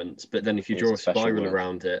sequence. But then if you draw a spiral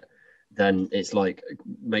around it, then it's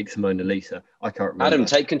makes Mona Lisa. I can't remember. Adam,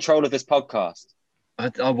 take control of this podcast.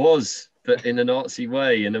 I was, but in an artsy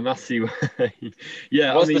way, in a mathsy way.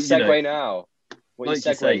 Yeah, what's the segue now? What like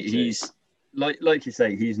you say, he's like you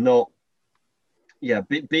say, he's not. Yeah,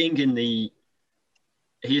 being in the.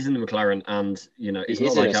 He's in the McLaren, and it's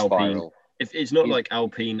not like Alpine. Spiral. If it's not like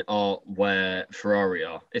Alpine are where Ferrari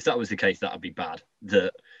are. If that was the case, that would be bad.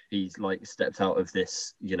 That he's stepped out of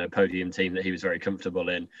this, podium team that he was very comfortable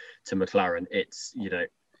in to McLaren. It's,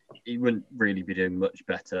 he wouldn't really be doing much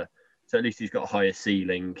better. So at least he's got a higher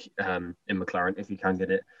ceiling in McLaren if he can get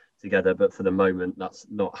it together. But for the moment, that's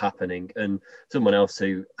not happening. And someone else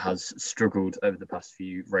who has struggled over the past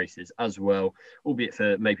few races as well, albeit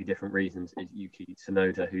for maybe different reasons, is Yuki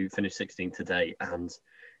Tsunoda, who finished 16th today. And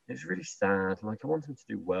it's really sad. I want him to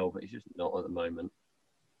do well, but he's just not at the moment.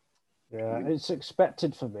 Yeah, it's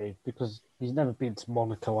expected for me because he's never been to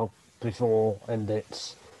Monaco before, and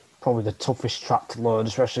it's probably the toughest track to learn,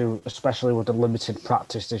 especially with the limited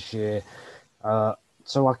practice this year.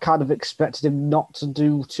 So I kind of expected him not to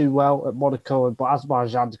do too well at Monaco, but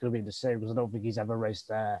Azerbaijan's going to be the same because I don't think he's ever raced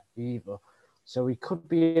there either. So he could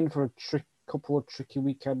be in for a couple of tricky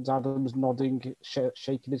weekends. Adam's nodding,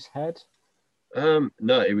 shaking his head.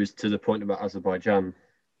 No, it was to the point about Azerbaijan.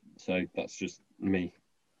 So that's just me.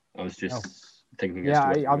 I was just thinking.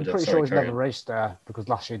 Yeah, I'm pretty sure he's never raced there because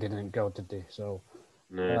last year he didn't go, did he? So,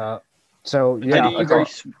 no. Did he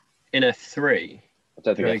race in F3? I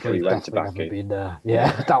don't think F3 went to Baku. Been there.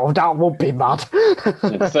 Yeah, that would be mad.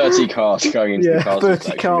 30 cars going into the cars.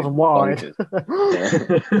 30 cars wide.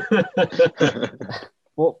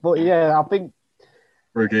 But yeah, I think.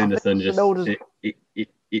 Raghunathan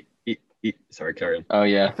Sorry, carry on. Oh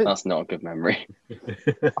yeah, I think- that's not a good memory.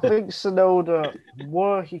 I think Sonoda,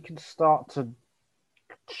 where he can start to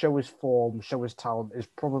show his form, show his talent, is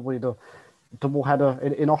probably the double header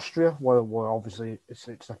in Austria, where obviously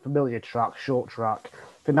it's a familiar track, short track.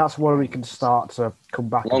 I think that's where he can start to come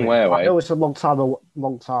back. Long a bit. way away. I know it's a long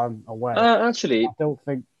time away. Actually, I don't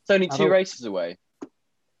think. it's only I 2 don't- races away.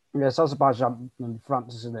 Yeah, it's Azerbaijan and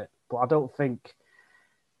France, isn't it? But I don't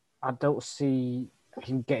see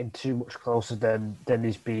him getting too much closer than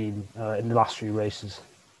he's been in the last few races.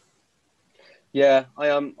 Yeah,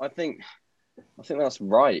 I think that's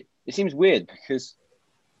right. It seems weird because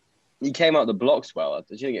he came out of the blocks well. I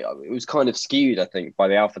think it was kind of skewed, I think, by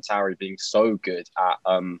the AlphaTauri being so good at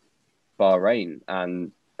Bahrain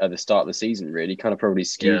and at the start of the season. Really, kind of probably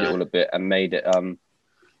skewed it all a bit and made it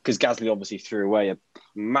because Gasly obviously threw away a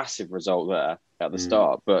massive result there at the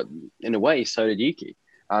start, but in a way, so did Yuki,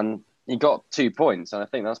 and he got 2 points, and I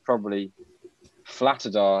think that's probably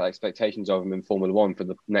flattered our expectations of him in Formula One for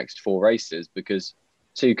the next 4 races because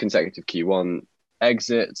 2 consecutive Q1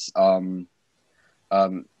 exits,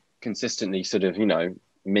 consistently sort of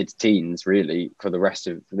mid-teens really for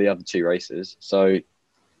the other 2 races. So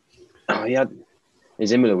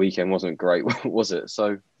his Imola weekend wasn't great, was it?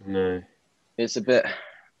 So No, it's a bit.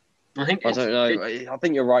 I think I don't know. I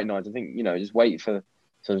think you're right, Nigel. I think just wait for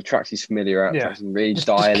sort of tracks he's familiar at, Yeah. tracks and really Just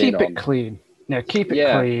dial keep in it on. clean. Yeah, keep it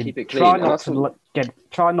clean. Keep it clean. Try And not that's to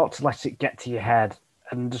try not to let it get to your head,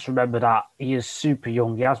 and just remember that he is super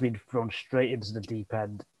young. He has been thrown straight into the deep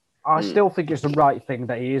end. I still think it's the right thing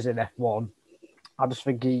that he is in F1. I just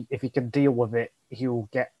think if he can deal with it, he'll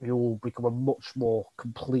become a much more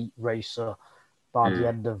complete racer by the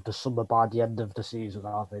end of the summer, by the end of the season,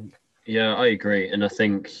 I think. Yeah, I agree. And I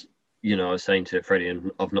think, I was saying to Freddie,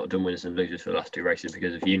 and I've not done winners and losers for the last 2 races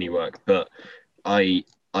because of uni work, but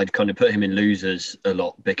I'd kind of put him in losers a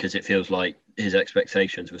lot because it feels like his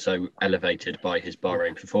expectations were so elevated by his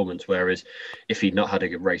Bahrain performance. Whereas if he'd not had a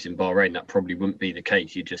good race in Bahrain, that probably wouldn't be the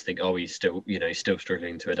case. You'd just think, oh, he's still, he's still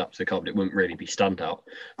struggling to adapt to the car, but it wouldn't really be standout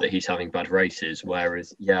that he's having bad races.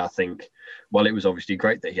 Whereas, I think while it was obviously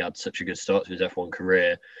great that he had such a good start to his F1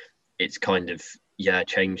 career, it's kind of,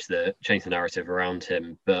 changed the narrative around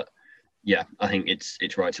him. But I think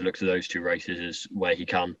it's right to look to those 2 races as where he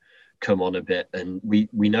can come on a bit, and we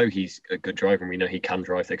know he's a good driver and we know he can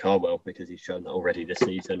drive the car well because he's shown that already this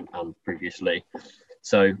season and previously.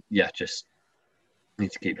 So just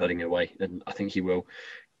need to keep putting away, and I think he will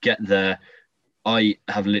get there. I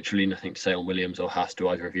have literally nothing to say on Williams or Haas. Do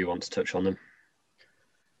either of you want to touch on them?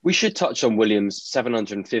 We should touch on Williams'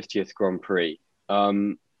 750th Grand Prix,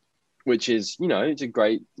 which is, it's a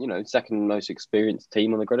great, second most experienced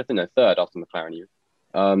team on the grid. I think they're third after McLaren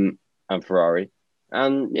and Ferrari.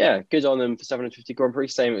 And good on them for 750 Grand Prix.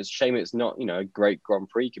 Shame it's not, a great Grand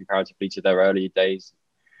Prix comparatively to their earlier days.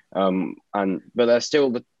 But they're still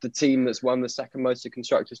the team that's won the second most of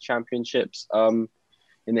Constructors' Championships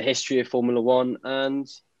in the history of Formula One. And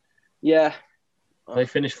they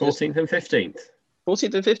finished 14th and 15th.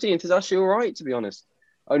 14th and 15th is actually all right, to be honest.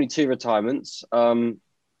 Only 2 retirements. And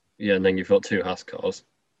then you've got 2 Haas cars.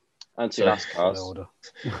 And 2 Haas cars. Sonoda.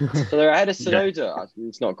 So they're ahead of Sonoda.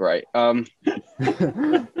 It's not great.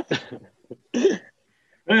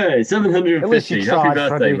 Hey, 750. At least you Happy tried,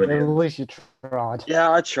 birthday, Freddie. At Williams. least you tried.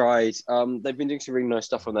 Yeah, I tried. They've been doing some really nice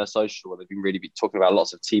stuff on their social. They've been really talking about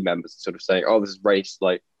lots of team members, sort of saying, "Oh, this is race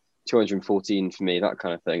like 214 for me," that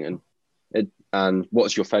kind of thing. And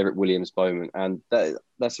what's your favourite Williams moment? And there's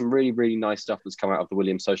some really, really nice stuff that's come out of the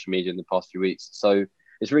Williams social media in the past few weeks. So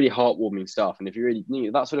it's really heartwarming stuff. And if you really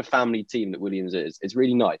that sort of family team that Williams is, it's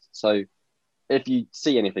really nice. So if you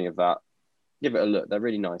see anything of that, give it a look. They're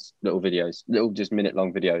really nice little videos, just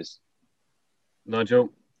minute-long videos.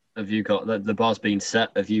 Nigel, have you got the bar's been set?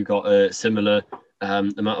 Have you got a similar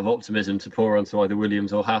amount of optimism to pour onto either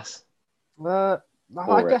Williams or Haas? I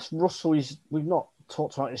guess Russell we've not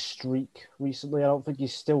talked about his streak recently. I don't think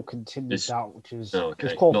he's still continued that, which is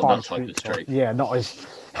his qualifying not that type of streak. Yeah, not his.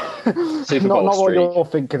 Super not Bowl what streak. you're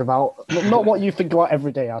thinking about. Not what you think about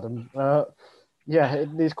every day, Adam.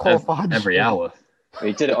 His qualifying every streak. hour.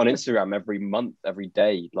 He did it on Instagram every month, every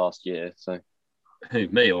day last year. So Who,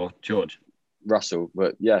 me or George? Russell,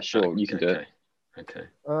 but sure, you can do it. Okay.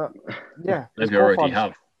 Yeah. Maybe I already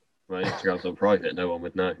have. My Instagram's on private. No one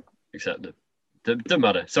would know except the. Doesn't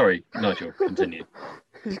matter. Sorry, Nigel. Continue.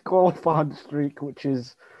 His qualifying streak, which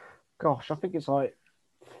is, gosh, I think it's like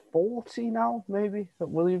 40 now, maybe at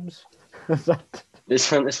Williams.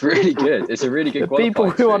 It's really good. It's a really good. The people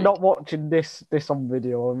qualifying who are streak. not watching this on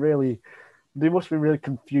video are really, they must be really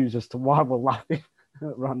confused as to why we're laughing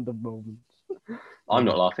at random moments. I'm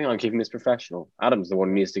not laughing. I'm keeping this professional. Adam's the one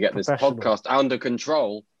who needs to get this Professional. podcast under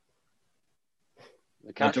control. The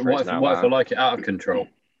What catchphrase if, now, what if I like it out of control?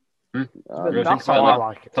 But Really that's think how about I that.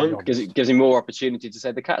 like it. to be Punk, honest. Gives you more opportunity to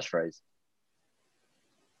say the catchphrase.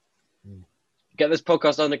 Get this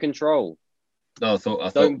podcast under control. No, I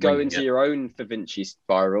thought Don't go winging into it. your own Da Vinci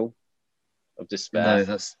spiral of despair. No,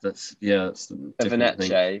 that's that's the different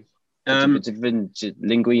thing. Venece.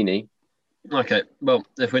 Linguini. Okay, well,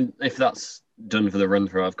 if that's done for the run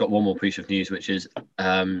through, I've got one more piece of news, which is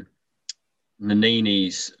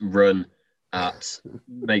Nannini's run at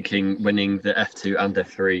winning the F2 and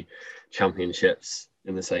F3 championships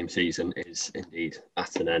in the same season is indeed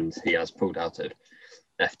at an end. He has pulled out of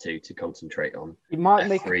F2 to concentrate on. He might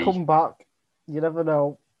make a F3. comeback. You never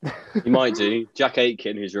know. He might do. Jack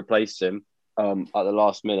Aitken, who's replaced him at the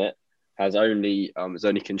last minute, has only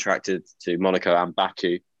contracted to Monaco and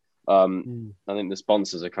Baku. I think the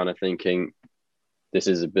sponsors are kind of thinking this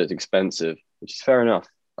is a bit expensive, which is fair enough.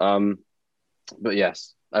 But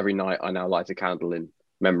yes, every night I now light a candle in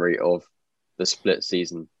memory of the split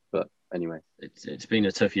season. But anyway, It's been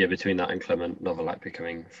a tough year between that and Clement Novelak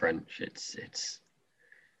becoming French. It's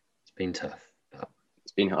been tough. But,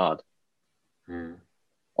 it's been hard. hmm.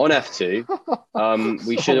 On F2,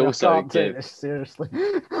 we should Sorry, I also can't take give. this seriously.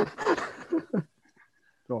 Go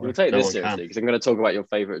on. We'll take No this one seriously can. because I'm going to talk about your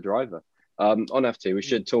favourite driver. On F2, we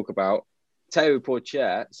should talk about Théo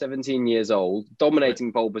Pourchaire, 17 years old,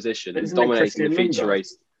 dominating pole position, Isn't it dominating the Christian feature Lundgaard?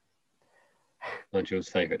 race. Nigel's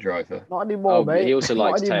favourite driver. Not anymore, Oh, mate. he also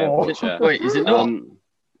Not likes Théo anymore. Pourchaire. Wait, is it not? Um,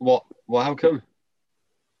 What? How come?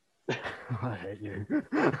 I hate you.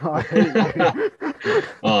 I hate you.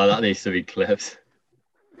 Oh, that needs to be clipped.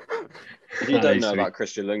 if you don't know about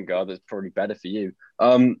Christian Lundgaard, that's probably better for you.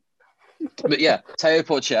 But yeah, Théo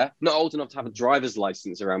Pourchaire, not old enough to have a driver's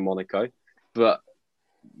license around Monaco, but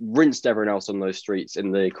rinsed everyone else on those streets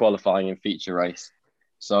in the qualifying and feature race.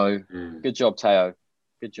 So good job, Théo.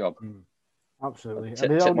 Good job. Absolutely. Tip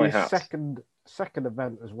And it's my only hat. second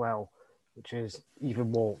event as well, which is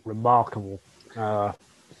even more remarkable.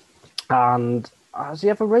 And has he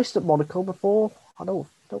ever raced at Monaco before? I don't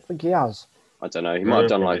think he has. I don't know. He No, might have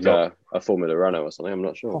done probably like not. a Formula Renault or something. I'm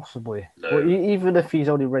not sure. Possibly. No. But even if he's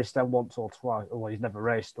only raced there once or twice, or he's never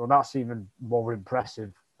raced, well, that's even more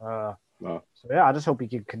impressive. Wow. So yeah, I just hope he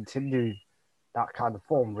can continue that kind of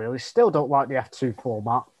form. Really, still don't like the F2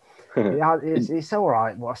 format. It's all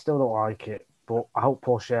right, but I still don't like it. But I hope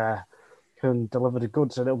Porsche can deliver the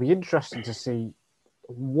goods, and it'll be interesting to see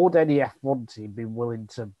would any F1 team be willing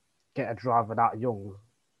to get a driver that young.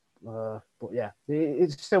 But yeah,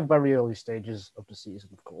 it's still very early stages of the season,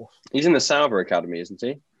 of course. He's in the Sauber Academy, isn't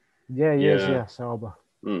he? Yeah, he is. Yeah. Yeah, Sauber.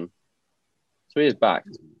 So he is back.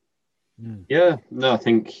 Yeah, no, I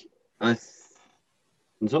think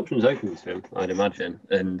there's options open to him, I'd imagine,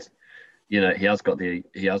 and you know he has got the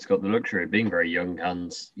luxury of being very young,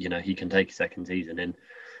 and you know he can take a second season in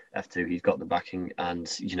F2. He's got the backing, and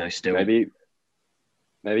you know still Maybe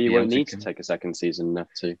he Yeah, won't it's need to okay. take a second season in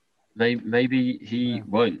F2. maybe he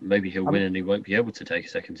won't. Maybe he'll win, and he won't be able to take a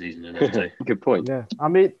second season in F2. Good point. Yeah, I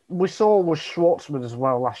mean, we saw with Schwartzman as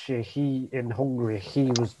well last year. He in Hungary,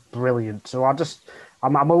 he was brilliant. So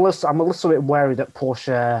I'm a little bit wary that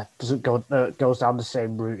Porsche doesn't goes down the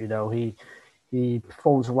same route. You know, he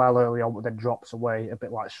performs well early on, but then drops away a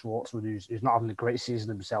bit like Schwartzman, who's not having a great season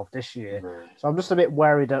himself this year. Right. So I'm just a bit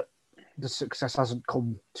wary that the success hasn't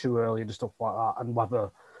come too early and stuff like that, and whether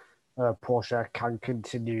Porsche can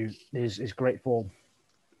continue his great form.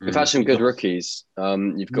 We've had some good rookies.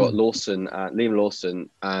 You've got Liam Lawson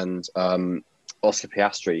and Oscar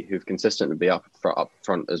Piastri, who've consistently been up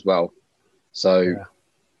front as well. So Yeah.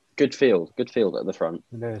 good field at the front.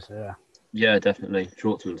 It is, yeah. Yeah, definitely.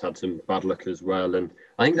 Schwartzman's had some bad luck as well, and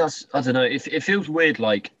I think I don't know. It feels weird,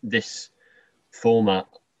 like this format.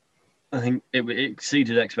 I think it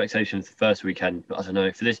exceeded expectations the first weekend, but I don't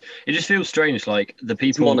know for this. It just feels strange. Like the It's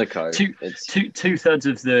people, Monaco. two-thirds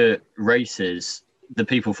of the races, the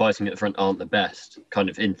people fighting at the front aren't the best. Kind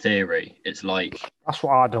of in theory, it's like That's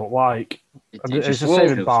what I don't like. it It's just the feels same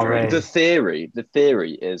in strange. Bahrain. The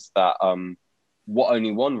theory is that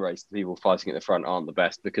only one race the people fighting at the front aren't the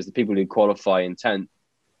best because the people who qualify in 10th,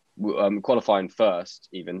 qualifying first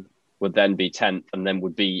even, would then be 10th and then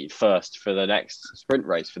would be first for the next sprint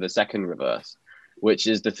race for the second reverse, which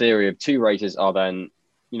is the theory of two races are then,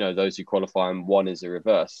 those who qualify and one is a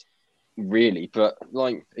reverse, really. But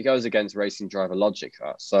like it goes against racing driver logic.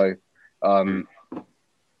 So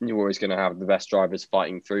you're always going to have the best drivers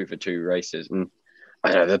fighting through for two races. And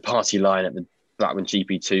I know the party line at back when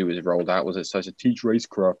GP2 was rolled out was it supposed to teach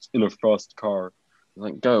racecraft in a fast car?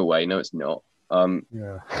 Like, go away. No, it's not.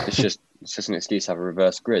 Yeah. It's just an excuse to have a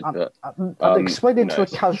reverse grid. But And explaining who to a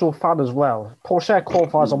knows? casual fan as well, Porsche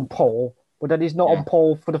qualifies on pole, but then he's not on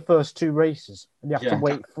pole for the first 2 races, and you have to Yeah.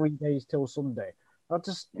 wait 3 days till Sunday. That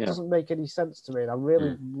just Yeah. doesn't make any sense to me, and I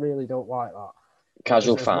really don't like that.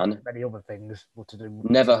 Casual There's not fan. many other things what to do.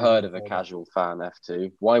 Never to do heard of a before casual fan,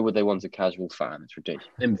 F2. Why would they want a casual fan? It's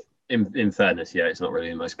ridiculous. In fairness, yeah, it's not really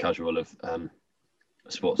the most casual of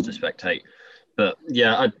sports to spectate. But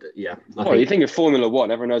yeah, I Well, you think of Formula One,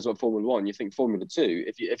 everyone knows what Formula One. You think Formula Two.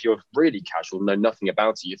 If you're really casual, know nothing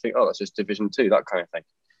about it, you think, oh, that's just Division Two, that kind of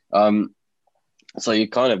thing. So you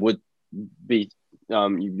kind of would be,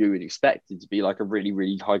 you would expect it to be like a really,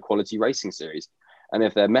 really high quality racing series. And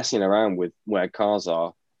if they're messing around with where cars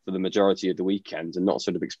are for the majority of the weekend and not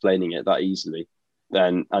sort of explaining it that easily,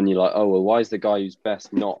 then and you're like, oh well, why is the guy who's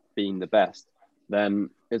best not being the best? Then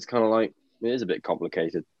it's kind of like it is a bit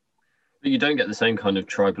complicated. But you don't get the same kind of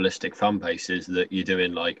tribalistic fan bases that you do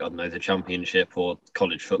in, like, I don't know, the Championship or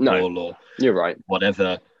college football or You're right.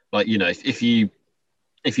 whatever. Like, you know, if you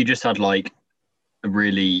just had like a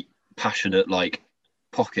really passionate like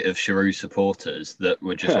pocket of Chiroux supporters that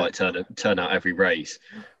would just like turn out every race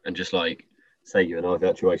and just like say you and I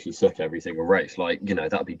virtually suck every single race, like, you know,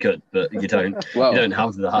 that'd be good. But you don't Well, you don't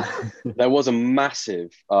have that. there was a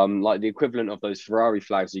massive, like the equivalent of those Ferrari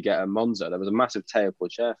flags you get at Monza. There was a massive Teo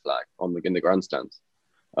Porcher flag in the grandstands.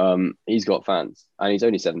 He's got fans, and he's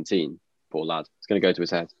only 17. Poor lad. It's going to go to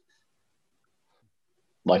his head,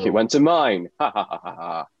 like it went to mine. Ha ha ha ha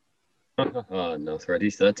ha. Oh no,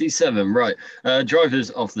 Thready's 37. Right.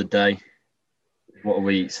 Drivers of the day. What are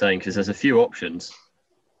we saying? Because there's a few options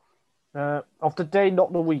Of the day,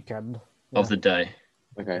 not the weekend. of the day.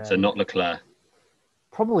 Okay. So not Leclerc.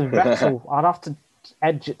 Probably Vettel. I'd have to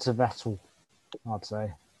edge it to Vettel, I'd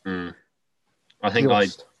say. I think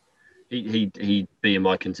Just. he'd be in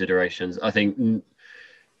my considerations. I think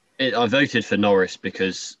I voted for Norris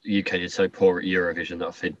because UK did so poor at Eurovision that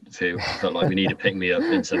I felt like we need to pick me up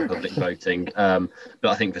in some public voting. But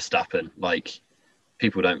I think Verstappen, like,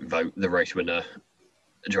 people don't vote the race winner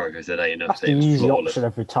driver of the day enough. That's the easy option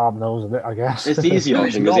every time, though, isn't it? I guess. It's the easy No, it's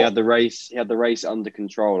option because he not. had the race. He had the race under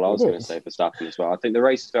control. I was It going to is. say Verstappen as well. I think the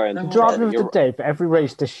race is very. The under driver of control. the day for every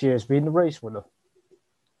race this year has been the race winner.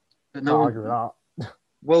 But Can't no argue one, with that.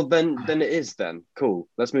 Well, then it is. Then cool.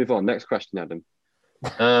 Let's move on. Next question, Adam.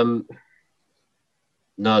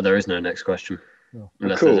 no, there is no next question. No.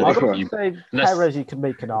 Unless Cool. there's I'd any- Right. you- say unless- Perez, you can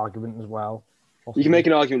make an argument as well. You can make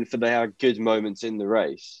an argument for they had good moments in the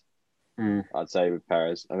race. Mm. I'd say with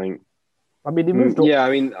Perez. I think. I mean, he moved up. Yeah, I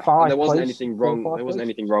mean, five there wasn't place, anything wrong. 4 or 5 There wasn't place.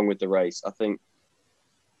 anything wrong with the race. I think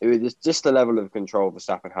it was just the level of control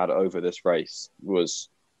Verstappen had over this race was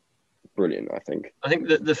brilliant. I think. I think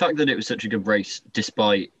that the fact that it was such a good race,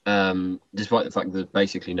 despite the fact that there's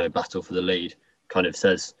basically no battle for the lead, kind of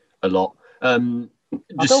says a lot. I don't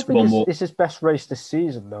Just one think more. it's his best race this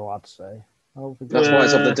season, though, I'd say. I don't think That's why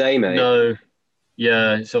it's of the day, mate. No,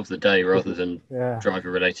 yeah, it's of the day rather than Yeah. driver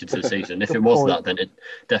related to the season. If it was that, then it'd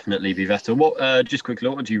definitely be Vettel. What? Just quickly,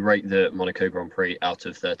 what would you rate the Monaco Grand Prix out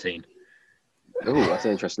of 13? Oh, that's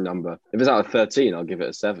an interesting number. If it's out of 13, I'll give it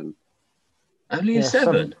a 7. Only Yeah, a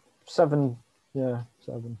 7. 7. Yeah,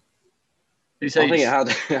 7. You say I think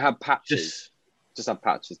it's it had patches. just Just had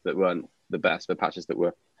patches that weren't the best, but patches that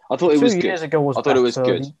were. I thought it 2 was years good. ago was I thought it was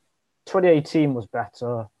better. good. 2018 was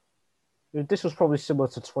better. This was probably similar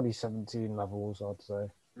to 2017 levels, I'd say.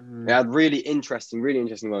 It had really interesting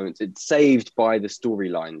moments. It's saved by the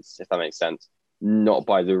storylines, if that makes sense, not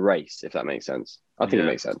by the race, if that makes sense. I think it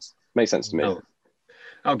Yeah. makes sense. Makes sense to me.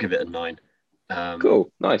 I'll give it a 9.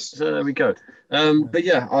 Cool, nice. So there we go. But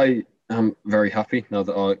yeah, I am very happy now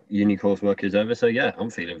that our uni coursework is over. So yeah, I'm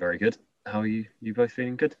feeling very good. How are you? You both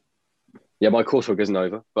feeling good? Yeah, my coursework isn't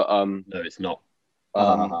over, but No, it's not.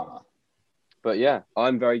 but yeah,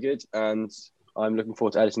 I'm very good, and I'm looking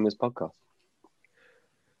forward to editing this podcast.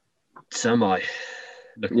 So am I.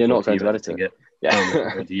 Looking You're not forward going to edit you editing it. Yeah. I'm looking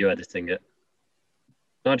forward to you editing it.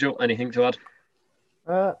 Nigel, anything to add?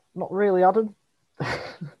 Not really, Adam.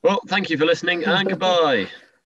 Well, thank you for listening and goodbye.